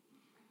do it.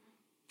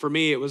 For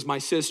me, it was my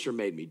sister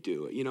made me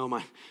do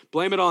it.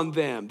 Blame it on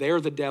them. They're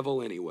the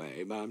devil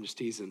anyway. But I'm just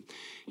teasing.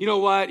 You know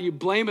what? You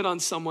blame it on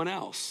someone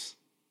else.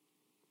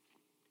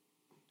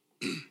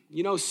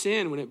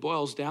 Sin, when it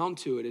boils down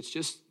to it, it's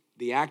just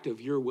the act of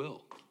your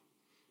will.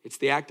 It's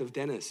the act of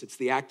Dennis. It's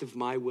the act of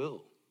my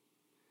will.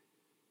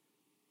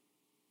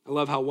 I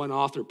love how one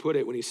author put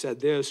it when he said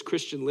this: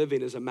 Christian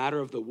living is a matter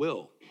of the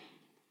will,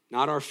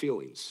 not our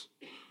feelings.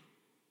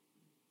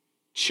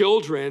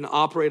 Children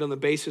operate on the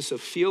basis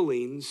of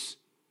feelings,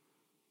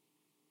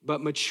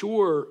 but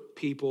mature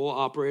people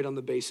operate on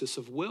the basis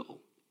of will.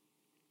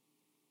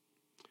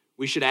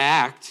 We should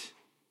act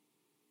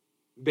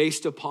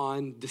based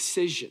upon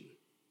decision.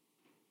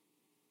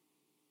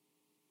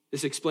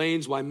 This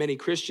explains why many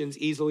Christians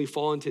easily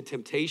fall into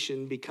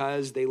temptation,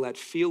 because they let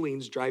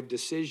feelings drive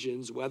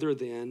decisions rather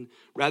than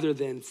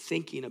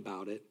thinking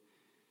about it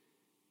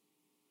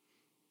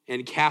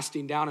and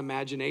casting down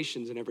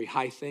imaginations and every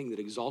high thing that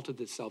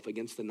exalted itself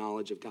against the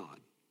knowledge of God.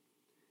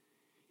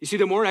 You see,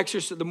 the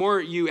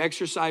more you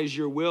exercise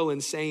your will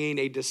in saying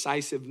a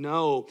decisive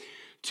no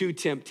to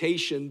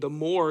temptation, the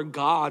more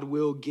God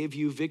will give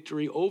you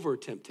victory over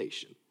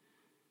temptation.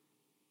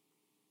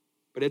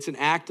 But it's an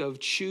act of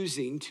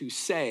choosing to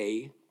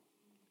say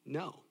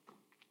no.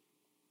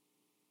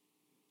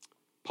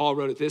 Paul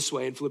wrote it this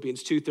way in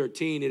Philippians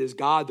 2:13, it is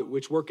God that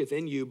which worketh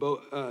in you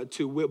both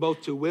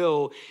to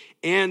will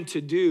and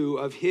to do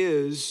of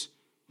his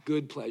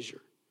good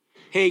pleasure.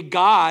 Hey,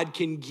 God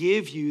can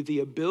give you the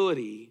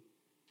ability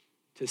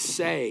to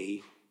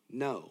say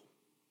no.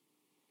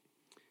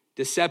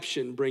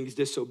 Deception brings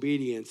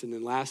disobedience, and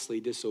then lastly,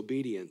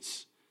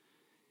 disobedience,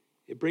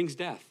 it brings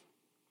death.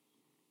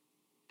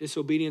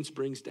 Disobedience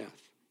brings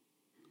death.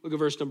 Look at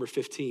verse number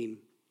 15.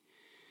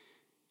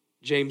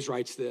 James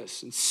writes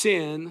this, and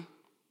sin,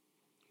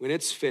 when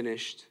it's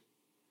finished,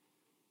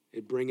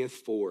 it bringeth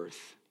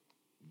forth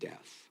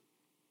death.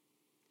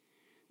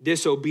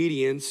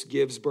 Disobedience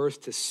gives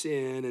birth to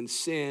sin, and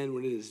sin,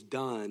 when it is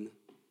done,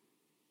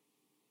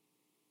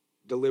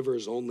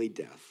 delivers only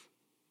death.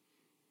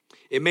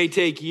 It may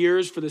take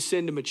years for the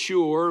sin to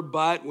mature,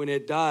 but when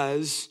it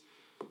does,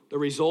 the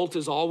result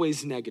is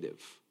always negative.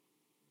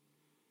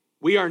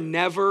 We are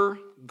never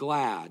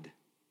glad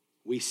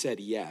we said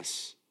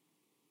yes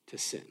to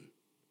sin.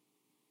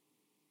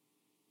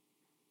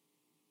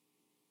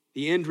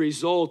 The end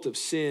result of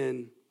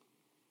sin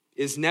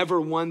is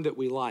never one that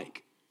we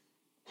like.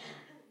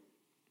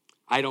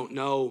 I don't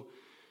know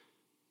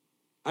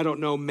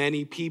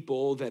many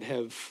people that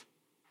have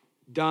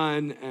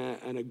done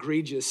an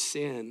egregious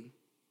sin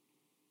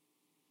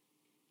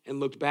and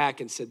looked back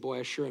and said, boy,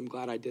 I sure am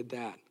glad I did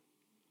that.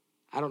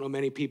 I don't know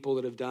many people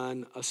that have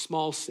done a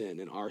small sin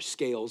in our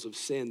scales of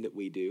sin that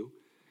we do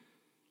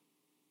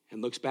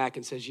and looks back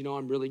and says,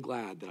 I'm really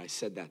glad that I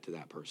said that to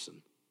that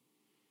person.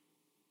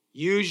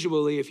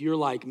 Usually, if you're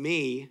like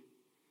me,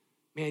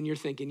 man, you're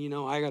thinking,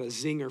 I got a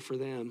zinger for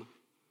them.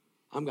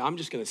 I'm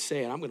just going to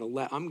say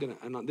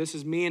it. This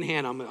is me and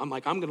Hannah. I'm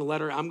going to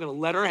let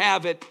her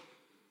have it.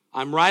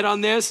 I'm right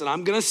on this, and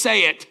I'm going to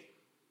say it.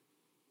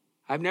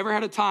 I've never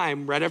had a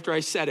time right after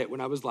I said it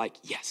when I was like,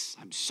 yes,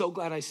 I'm so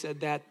glad I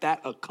said that.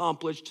 That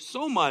accomplished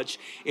so much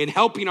in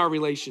helping our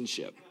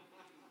relationship.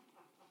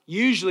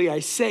 Usually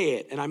I say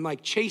it, and I'm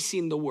like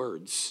chasing the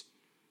words.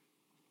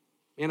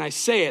 And I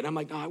say it, and I'm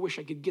like, I wish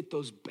I could get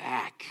those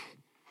back.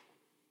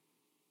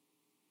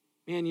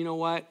 Man, you know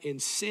what? In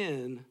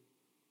sin,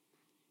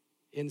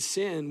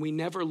 we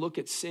never look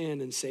at sin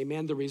and say,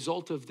 man, the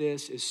result of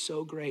this is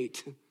so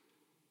great.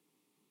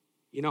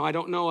 I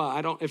don't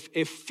know.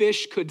 If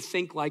fish could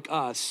think like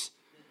us,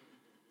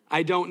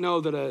 I don't know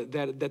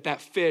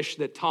that fish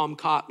that Tom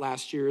caught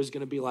last year is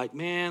going to be like,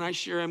 man, I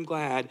sure am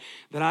glad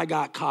that I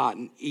got caught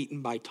and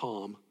eaten by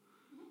Tom.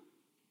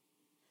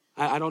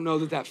 I don't know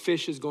that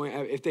fish is going,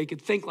 if they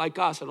could think like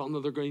us, I don't know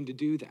they're going to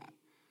do that.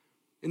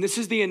 And this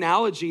is the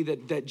analogy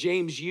that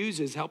James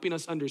uses, helping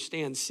us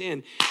understand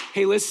sin.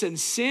 Hey, listen,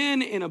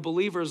 sin in a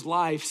believer's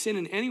life, sin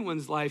in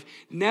anyone's life,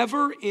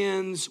 never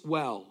ends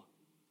well.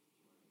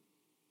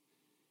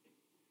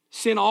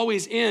 Sin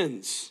always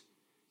ends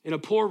in a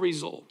poor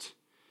result.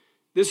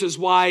 This is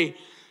why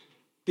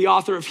the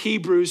author of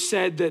Hebrews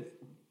said that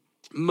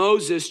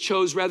Moses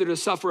chose rather to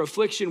suffer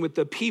affliction with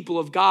the people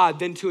of God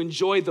than to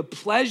enjoy the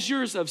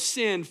pleasures of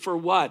sin for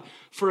what?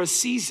 For a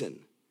season.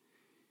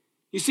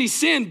 You see,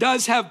 sin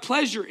does have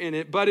pleasure in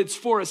it, but it's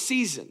for a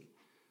season.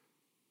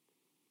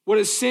 What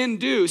does sin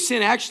do?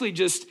 Sin actually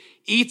just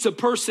eats a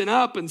person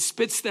up and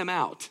spits them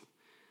out.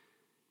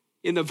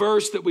 In the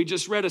verse that we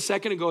just read a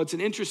second ago, it's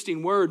an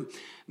interesting word.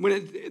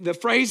 The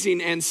phrasing,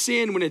 and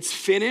sin, when it's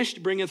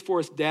finished, bringeth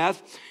forth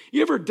death.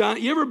 You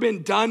ever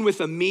been done with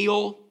a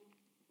meal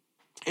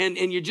And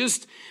you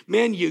just,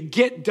 man, you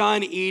get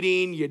done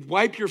eating, you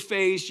wipe your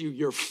face,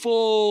 you're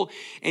full,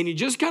 and you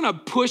just kind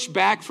of push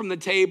back from the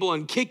table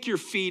and kick your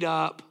feet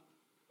up.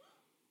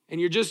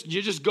 And you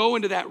just go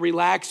into that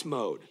relax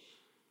mode.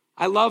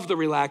 I love the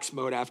relax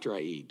mode after I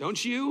eat,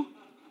 don't you?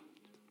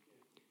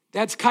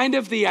 That's kind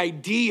of the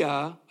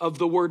idea of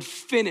the word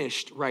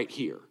finished right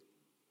here.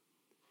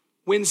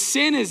 When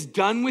sin is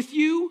done with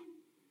you,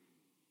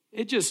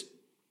 it just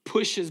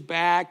pushes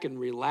back and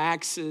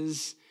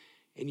relaxes.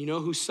 And you know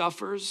who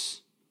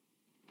suffers?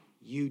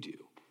 You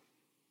do.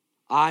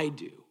 I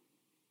do.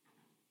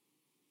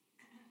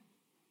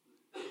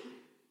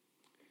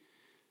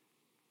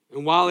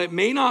 And while it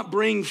may not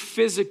bring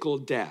physical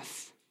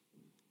death,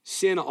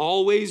 sin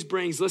always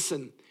brings,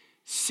 listen,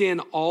 sin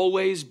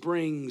always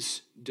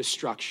brings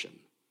destruction.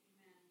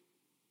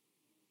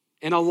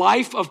 In a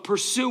life of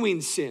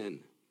pursuing sin,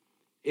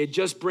 it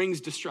just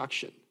brings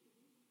destruction.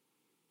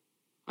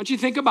 Why don't you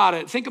think about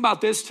it? Think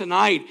about this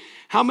tonight.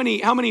 How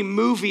many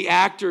movie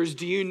actors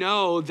do you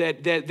know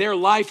that their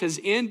life has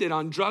ended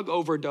on drug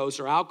overdose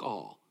or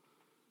alcohol?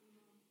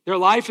 Their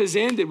life has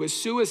ended with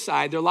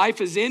suicide. Their life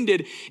has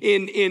ended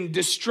in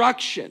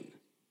destruction.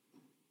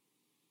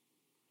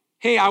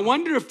 Hey, I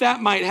wonder if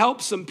that might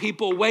help some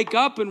people wake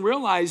up and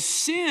realize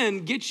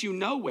sin gets you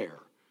nowhere.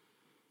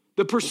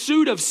 The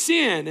pursuit of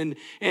sin,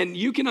 and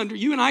you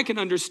and I can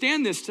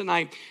understand this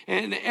tonight,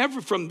 and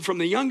from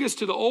the youngest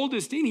to the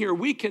oldest in here,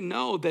 we can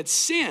know that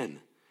sin,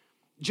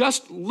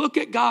 just look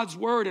at God's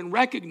word and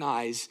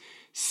recognize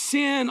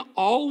sin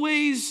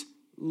always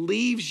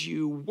leaves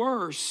you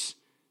worse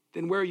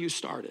than where you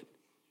started.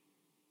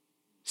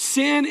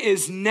 Sin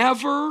is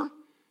never,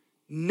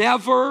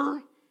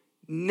 never,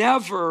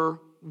 never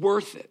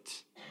worth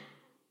it.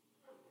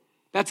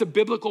 That's a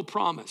biblical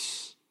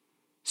promise.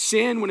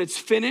 Sin, when it's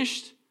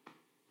finished,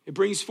 it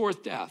brings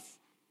forth death.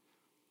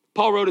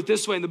 Paul wrote it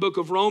this way in the book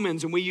of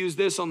Romans, and we use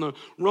this on the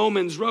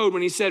Romans road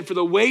when he said, for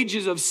the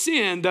wages of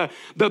sin,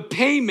 the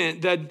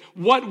payment,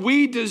 what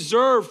we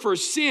deserve for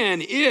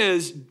sin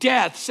is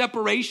death,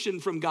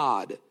 separation from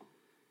God.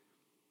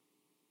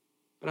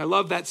 But I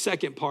love that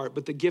second part,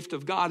 but the gift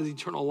of God is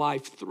eternal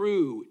life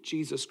through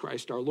Jesus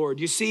Christ our Lord.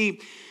 You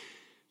see,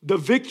 the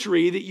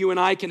victory that you and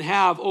I can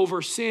have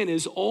over sin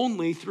is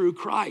only through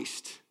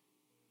Christ.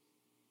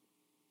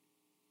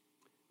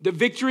 The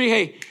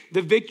victory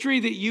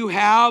that you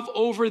have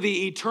over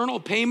the eternal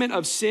payment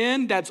of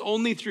sin, that's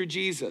only through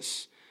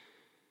Jesus.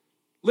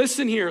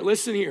 Listen here.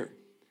 The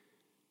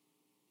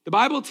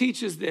Bible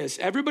teaches this.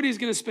 Everybody's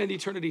going to spend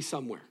eternity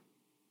somewhere.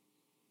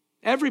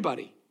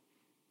 Everybody.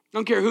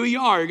 Don't care who you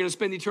are, you're going to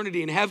spend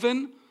eternity in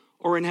heaven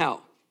or in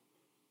hell.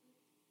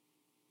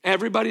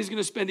 Everybody's going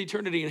to spend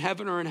eternity in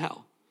heaven or in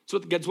hell.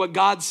 That's what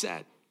God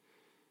said.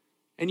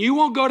 And you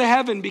won't go to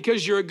heaven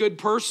because you're a good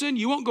person.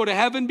 You won't go to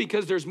heaven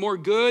because there's more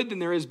good than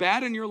there is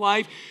bad in your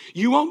life.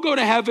 You won't go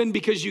to heaven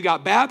because you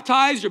got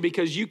baptized or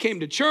because you came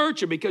to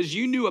church or because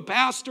you knew a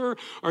pastor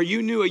or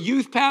you knew a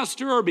youth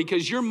pastor or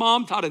because your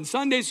mom taught in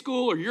Sunday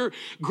school or your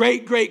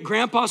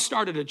great-great-grandpa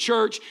started a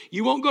church.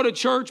 You won't go to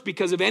church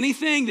because of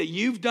anything that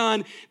you've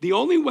done. The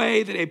only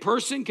way that a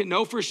person can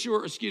know for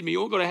sure, you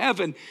won't go to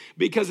heaven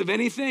because of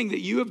anything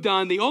that you have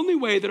done. The only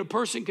way that a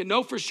person can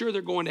know for sure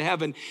they're going to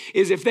heaven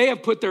is if they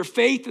have put their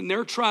faith and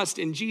their trust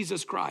in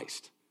Jesus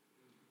Christ.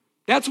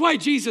 That's why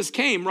Jesus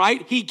came,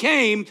 right? He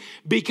came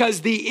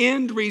because the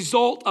end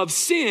result of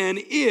sin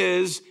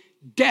is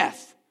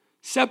death,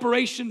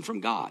 separation from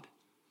God.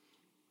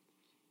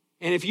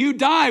 And if you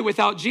die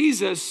without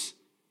Jesus,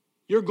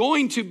 you're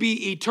going to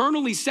be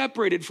eternally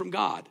separated from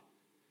God.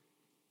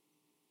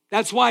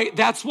 That's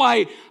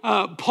why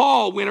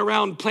Paul went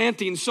around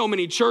planting so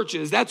many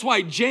churches. That's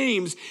why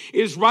James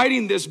is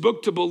writing this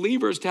book to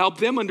believers to help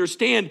them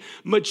understand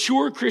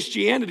mature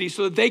Christianity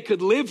so that they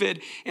could live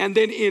it and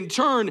then in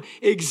turn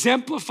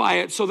exemplify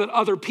it so that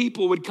other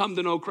people would come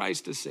to know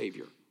Christ as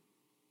Savior.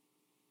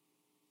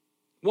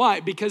 Why?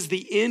 Because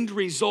the end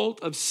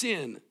result of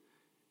sin,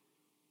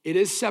 it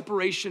is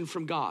separation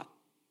from God.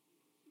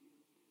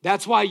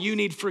 That's why you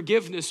need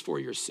forgiveness for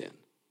your sin.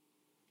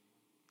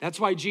 That's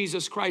why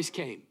Jesus Christ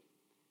came.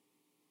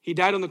 He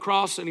died on the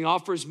cross and he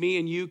offers me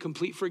and you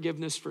complete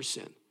forgiveness for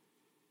sin.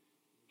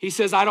 He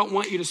says, I don't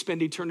want you to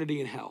spend eternity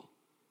in hell.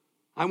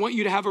 I want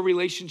you to have a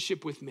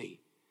relationship with me.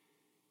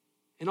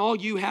 And all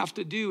you have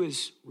to do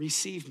is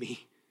receive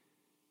me.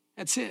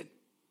 That's it.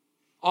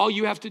 All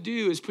you have to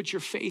do is put your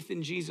faith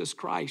in Jesus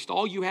Christ.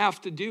 All you and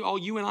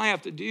I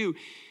have to do,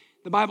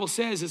 the Bible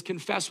says, is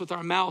confess with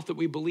our mouth that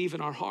we believe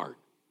in our heart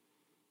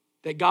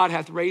that God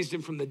hath raised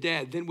him from the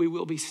dead. Then we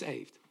will be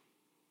saved.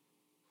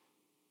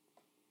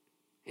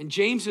 And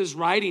James is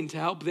writing to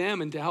help them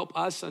and to help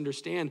us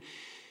understand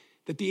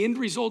that the end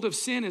result of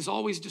sin is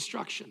always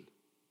destruction.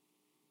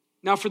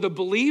 Now, for the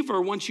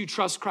believer, once you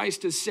trust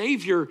Christ as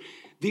Savior,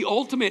 the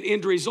ultimate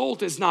end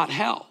result is not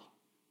hell.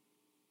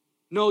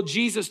 No,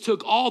 Jesus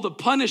took all the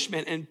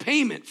punishment and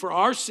payment for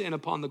our sin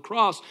upon the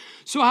cross.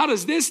 So how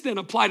does this then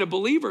apply to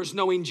believers,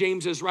 knowing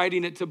James is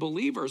writing it to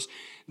believers?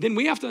 Then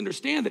we have to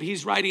understand that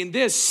he's writing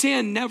this: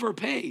 sin never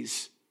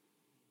pays.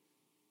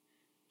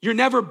 You're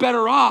never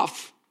better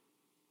off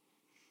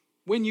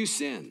when you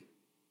sin.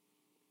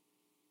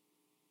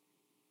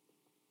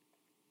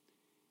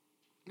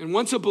 And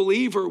once a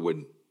believer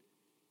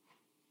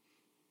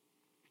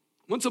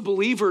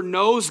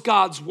knows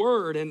God's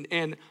word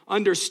and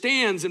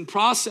understands and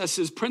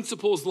processes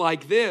principles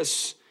like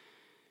this,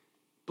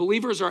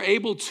 believers are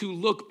able to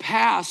look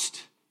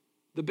past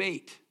the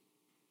bait.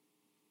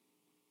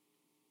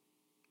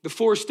 The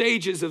 4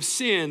 stages of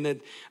sin, that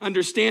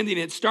understanding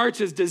it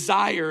starts as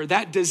desire.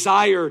 That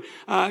desire,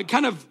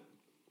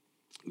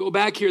 go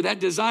back here, that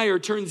desire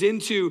turns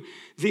into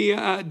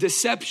the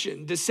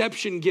deception.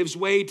 Deception gives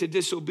way to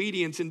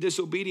disobedience, and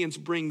disobedience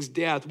brings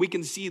death. We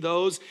can see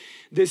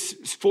this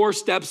 4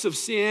 steps of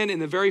sin in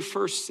the very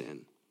first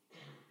sin.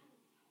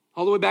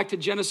 All the way back to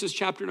Genesis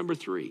chapter number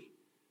 3.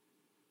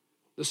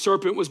 The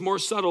serpent was more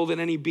subtle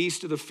than any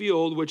beast of the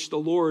field which the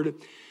Lord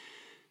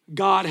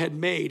God had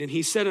made. And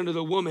he said unto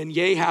the woman,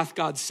 Yea, hath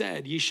God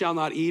said, Ye shall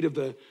not eat of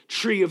the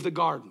tree of the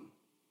garden.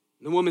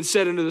 And the woman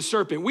said unto the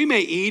serpent, We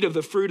may eat of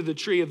the fruit of the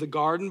tree of the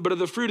garden, but of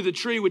the fruit of the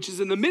tree which is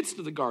in the midst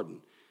of the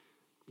garden,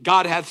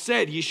 God hath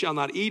said, Ye shall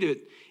not eat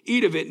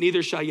of it,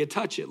 neither shall ye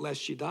touch it,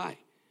 lest ye die.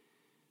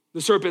 The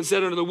serpent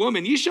said unto the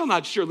woman, Ye shall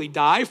not surely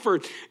die, for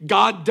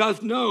God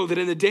doth know that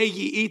in the day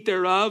ye eat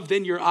thereof,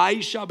 then your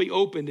eyes shall be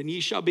opened, and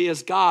ye shall be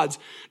as gods,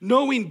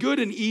 knowing good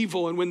and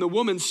evil. And when the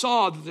woman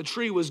saw that the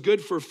tree was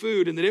good for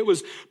food, and that it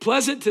was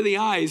pleasant to the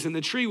eyes, and the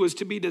tree was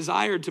to be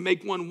desired to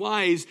make one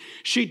wise,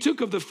 she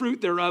took of the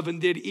fruit thereof and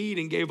did eat,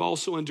 and gave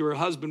also unto her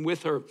husband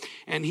with her,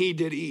 and he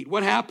did eat.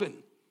 What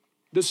happened?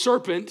 The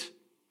serpent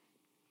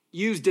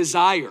used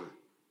desire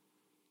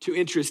to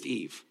interest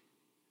Eve.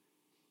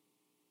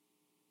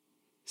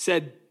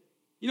 Said,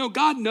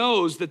 God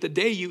knows that the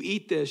day you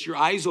eat this, your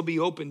eyes will be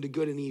open to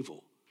good and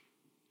evil.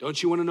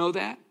 Don't you want to know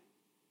that?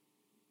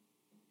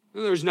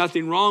 Well, there's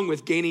nothing wrong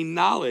with gaining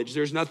knowledge.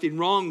 There's nothing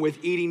wrong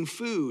with eating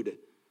food.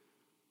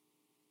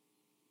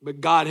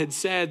 But God had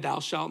said, Thou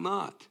shalt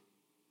not.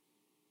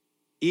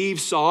 Eve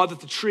saw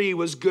that the tree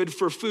was good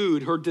for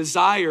food. Her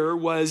desire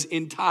was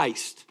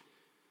enticed.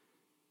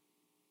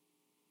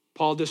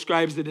 Paul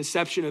describes the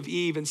deception of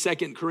Eve in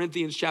 2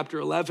 Corinthians chapter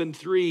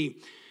 11:3.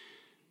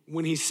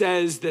 When he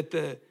says that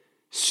the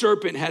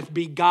serpent hath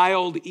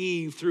beguiled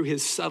Eve through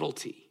his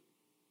subtlety.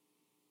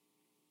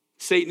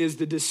 Satan is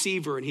the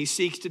deceiver, and he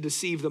seeks to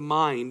deceive the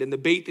mind. And the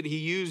bait that he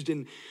used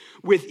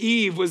with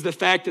Eve was the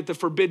fact that the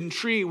forbidden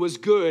tree was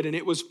good and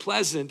it was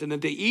pleasant, and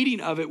that the eating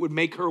of it would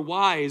make her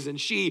wise.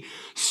 And she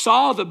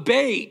saw the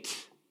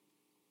bait,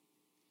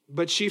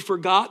 but she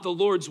forgot the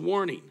Lord's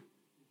warning.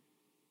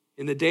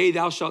 In the day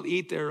thou shalt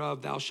eat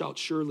thereof, thou shalt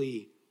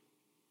surely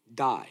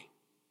die.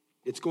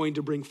 It's going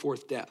to bring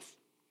forth death.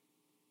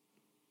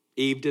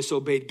 Eve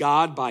disobeyed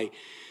God by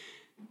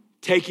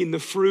taking the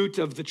fruit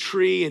of the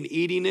tree and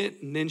eating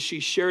it, and then she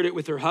shared it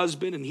with her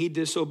husband, and he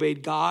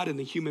disobeyed God, and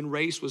the human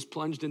race was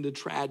plunged into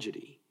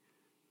tragedy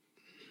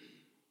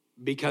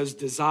because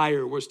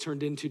desire was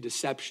turned into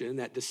deception.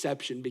 That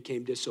deception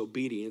became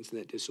disobedience, and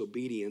that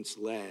disobedience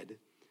led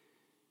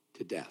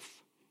to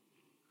death.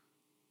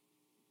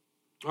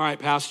 All right,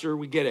 Pastor,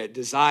 we get it.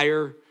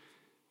 Desire,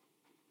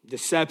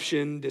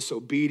 deception,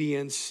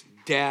 disobedience,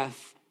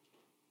 death.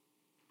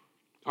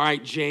 All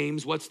right,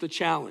 James, what's the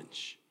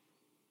challenge?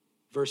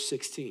 Verse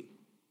 16.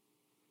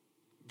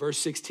 Verse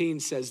 16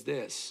 says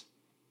this,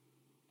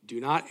 Do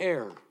not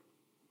err,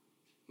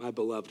 my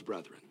beloved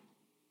brethren.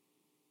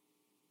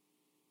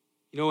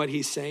 You know what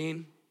he's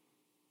saying?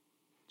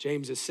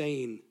 James is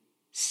saying,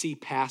 see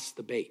past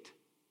the bait.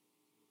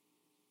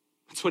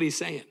 That's what he's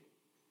saying.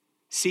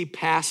 See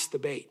past the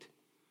bait.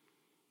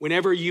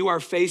 Whenever you are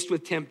faced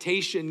with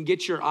temptation,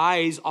 get your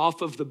eyes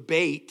off of the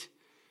bait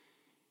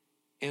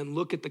and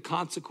look at the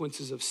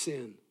consequences of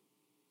sin.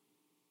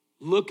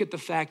 Look at the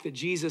fact that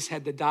Jesus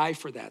had to die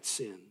for that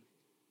sin.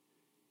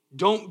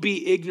 Don't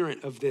be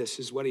ignorant of this,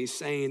 is what he's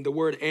saying. The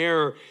word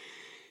err,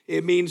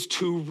 it means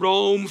to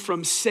roam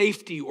from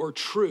safety or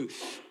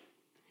truth.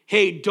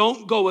 Hey,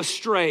 don't go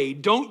astray.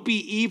 Don't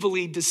be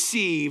evilly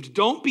deceived.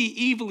 Don't be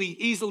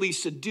easily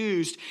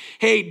seduced.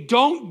 Hey,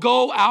 don't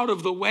go out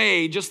of the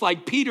way. Just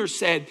like Peter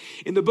said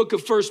in the book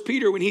of 1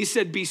 Peter when he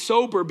said, be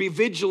sober, be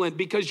vigilant,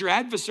 because your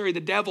adversary, the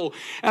devil,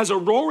 as a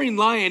roaring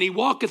lion, he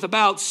walketh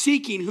about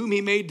seeking whom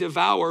he may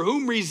devour,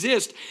 whom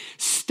resist,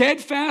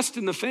 steadfast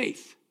in the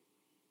faith,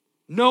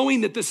 knowing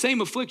that the same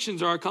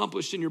afflictions are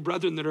accomplished in your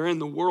brethren that are in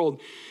the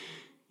world.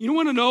 You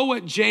want to know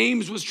what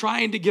James was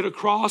trying to get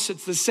across?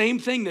 It's the same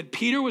thing that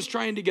Peter was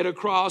trying to get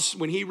across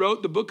when he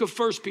wrote the book of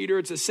 1 Peter.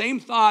 It's the same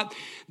thought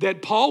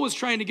that Paul was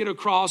trying to get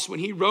across when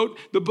he wrote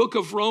the book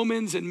of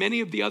Romans and many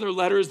of the other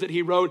letters that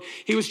he wrote.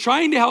 He was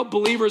trying to help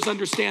believers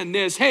understand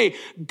this. Hey,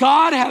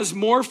 God has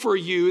more for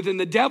you than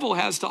the devil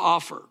has to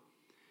offer.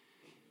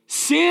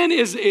 Sin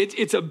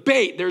it's a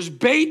bait. There's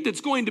bait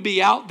that's going to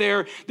be out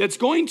there that's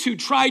going to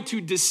try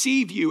to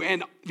deceive you.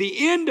 And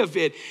the end of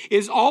it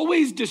is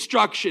always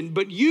destruction.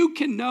 But you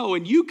can know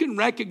and you can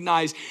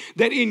recognize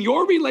that in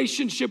your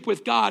relationship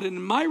with God and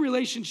in my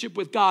relationship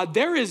with God,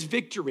 there is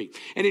victory.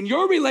 And in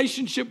your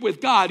relationship with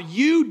God,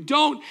 you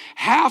don't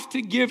have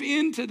to give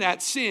in to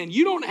that sin.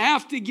 You don't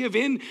have to give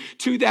in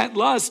to that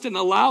lust and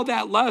allow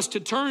that lust to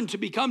turn to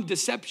become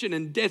deception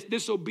and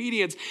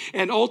disobedience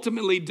and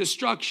ultimately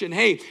destruction.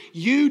 Hey,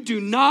 you do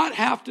not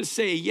have to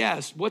say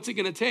yes. What's it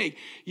going to take?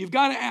 You've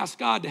got to ask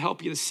God to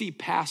help you to see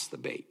past the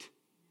bait.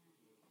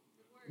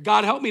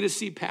 God, help me to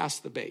see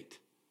past the bait.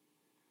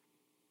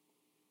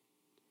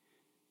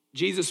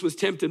 Jesus was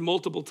tempted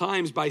multiple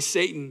times by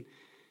Satan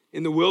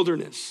in the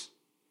wilderness.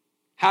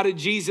 How did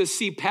Jesus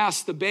see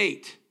past the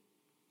bait?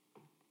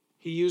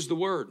 He used the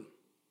word.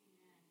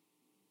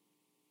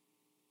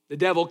 The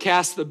devil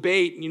cast the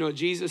bait, and you know what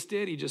Jesus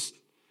did? He just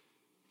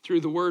threw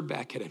the word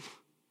back at him.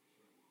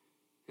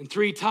 And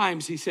 3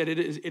 times he said,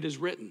 it is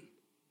written.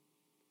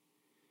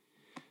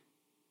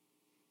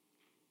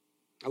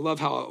 I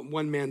love how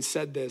one man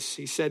said this.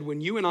 He said,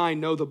 when you and I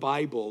know the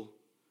Bible,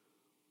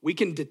 we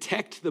can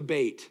detect the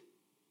bait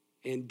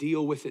and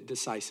deal with it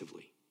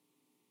decisively.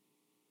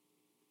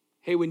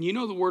 Hey, when you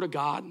know the Word of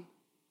God,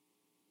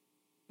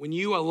 when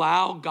you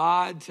allow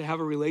God to have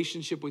a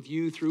relationship with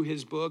you through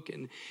his book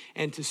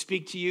and to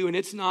speak to you, and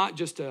it's not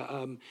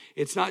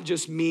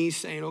just me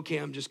saying, okay,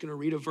 I'm just going to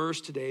read a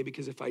verse today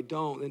because if I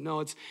don't, then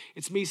no,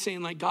 it's me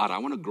saying like, God, I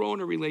want to grow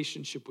in a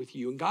relationship with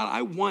you. And God,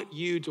 I want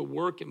you to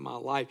work in my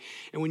life.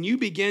 And when you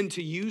begin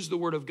to use the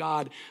word of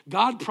God,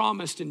 God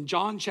promised in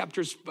John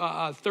chapters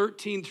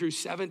 13 through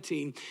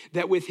 17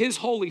 that with his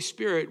Holy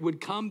Spirit would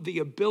come the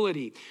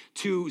ability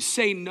to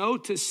say no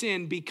to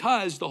sin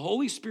because the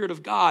Holy Spirit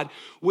of God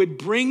would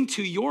bring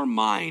to your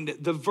mind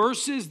the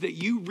verses that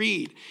you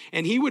read,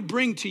 and he would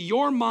bring to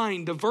your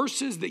mind the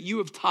verses that you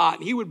have taught,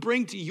 and he would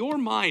bring to your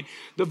mind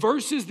the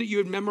verses that you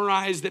had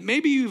memorized that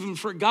maybe you even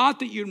forgot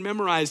that you had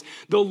memorized.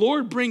 The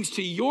Lord brings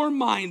to your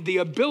mind the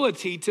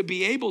ability to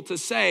be able to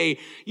say,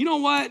 you know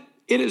what?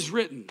 It is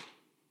written.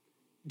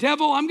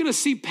 Devil, I'm going to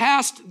see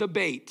past the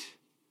bait.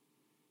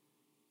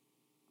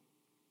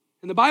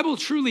 And the Bible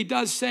truly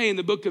does say in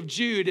the book of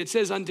Jude, it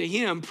says unto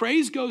him,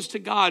 praise goes to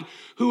God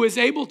who is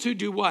able to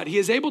do what? He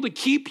is able to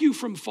keep you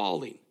from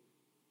falling.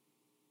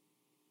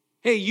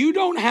 Hey, you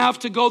don't have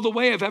to go the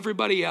way of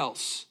everybody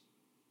else.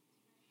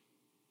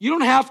 You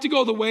don't have to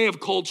go the way of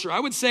culture.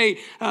 I would say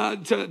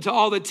to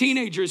all the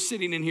teenagers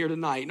sitting in here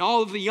tonight and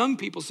all of the young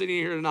people sitting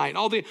here tonight and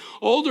all the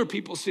older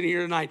people sitting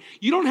here tonight,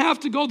 you don't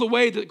have to go the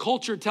way that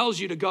culture tells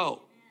you to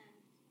go.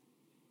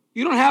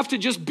 You don't have to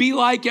just be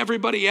like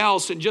everybody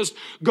else and just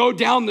go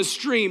down the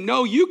stream.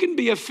 No, you can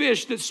be a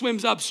fish that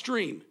swims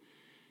upstream.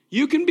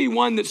 You can be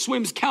one that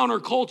swims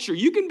counterculture.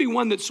 You can be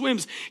one that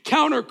swims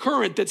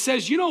countercurrent that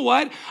says, you know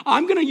what?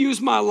 I'm going to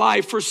use my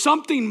life for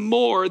something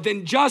more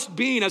than just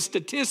being a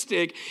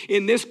statistic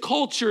in this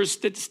culture's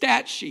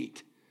stat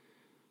sheet.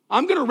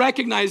 I'm going to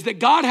recognize that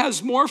God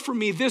has more for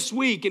me this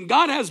week, and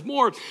God has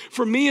more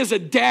for me as a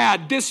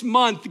dad this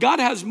month. God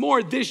has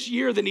more this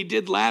year than he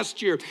did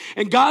last year.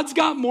 And God's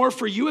got more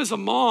for you as a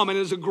mom and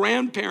as a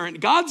grandparent.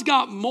 God's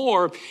got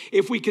more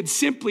if we could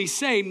simply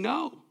say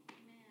no.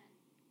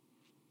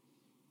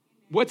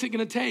 What's it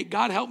going to take?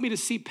 God, help me to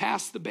see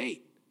past the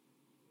bait.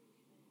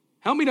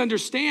 Help me to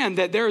understand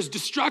that there is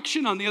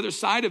destruction on the other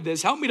side of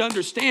this. Help me to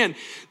understand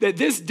that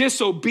this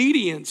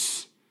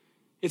disobedience,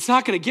 it's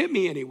not going to get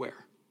me anywhere.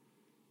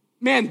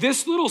 Man,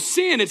 this little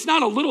sin, it's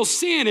not a little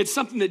sin. It's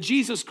something that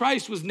Jesus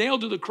Christ was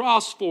nailed to the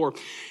cross for.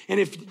 And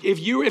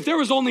if there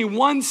was only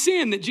one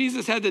sin that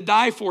Jesus had to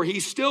die for, he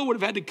still would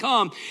have had to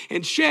come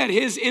and shed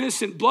his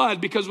innocent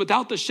blood, because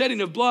without the shedding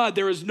of blood,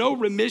 there is no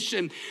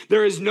remission.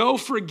 There is no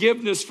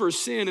forgiveness for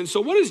sin. And so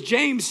what is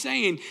James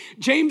saying?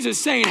 James is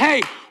saying,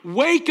 hey,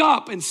 wake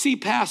up and see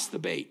past the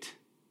bait.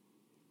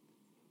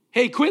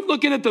 Hey, quit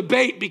looking at the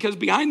bait, because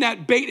behind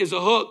that bait is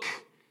a hook.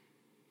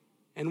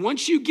 And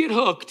once you get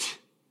hooked,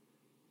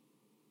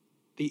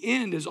 the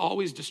end is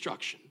always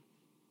destruction.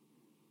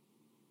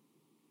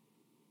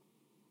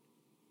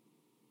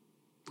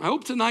 I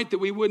hope tonight that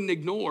we wouldn't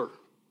ignore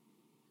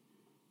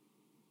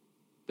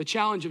the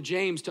challenge of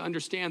James to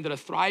understand that a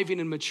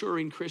thriving and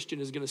maturing Christian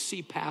is going to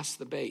see past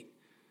the bait.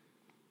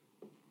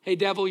 Hey,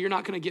 devil, you're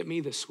not going to get me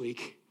this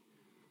week.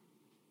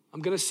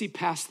 I'm going to see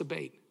past the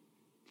bait.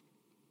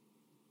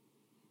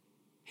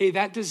 Hey,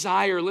 that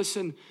desire,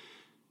 listen,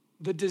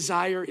 the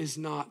desire is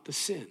not the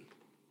sin.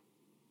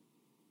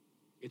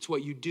 It's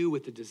what you do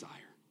with the desire.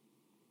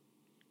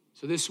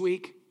 So this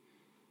week,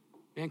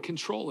 man,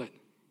 control it.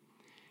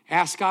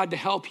 Ask God to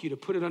help you to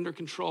put it under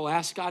control.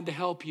 Ask God to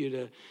help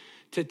you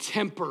to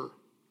temper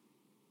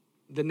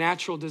the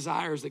natural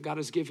desires that God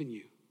has given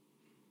you.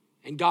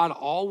 And God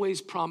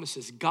always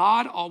promises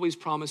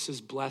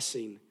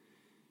blessing.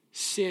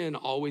 Sin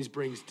always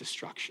brings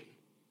destruction.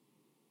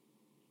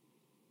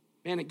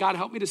 Man, God,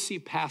 help me to see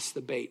past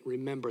the bait.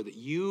 Remember that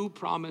you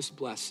promise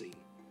blessing.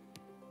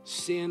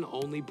 Sin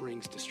only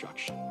brings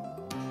destruction.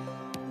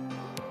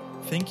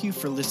 Thank you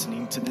for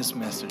listening to this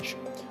message.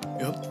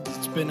 We hope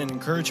it's been an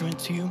encouragement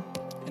to you.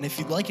 And if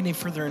you'd like any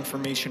further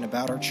information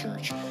about our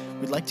church,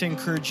 we'd like to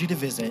encourage you to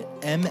visit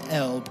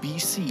mlbc.church.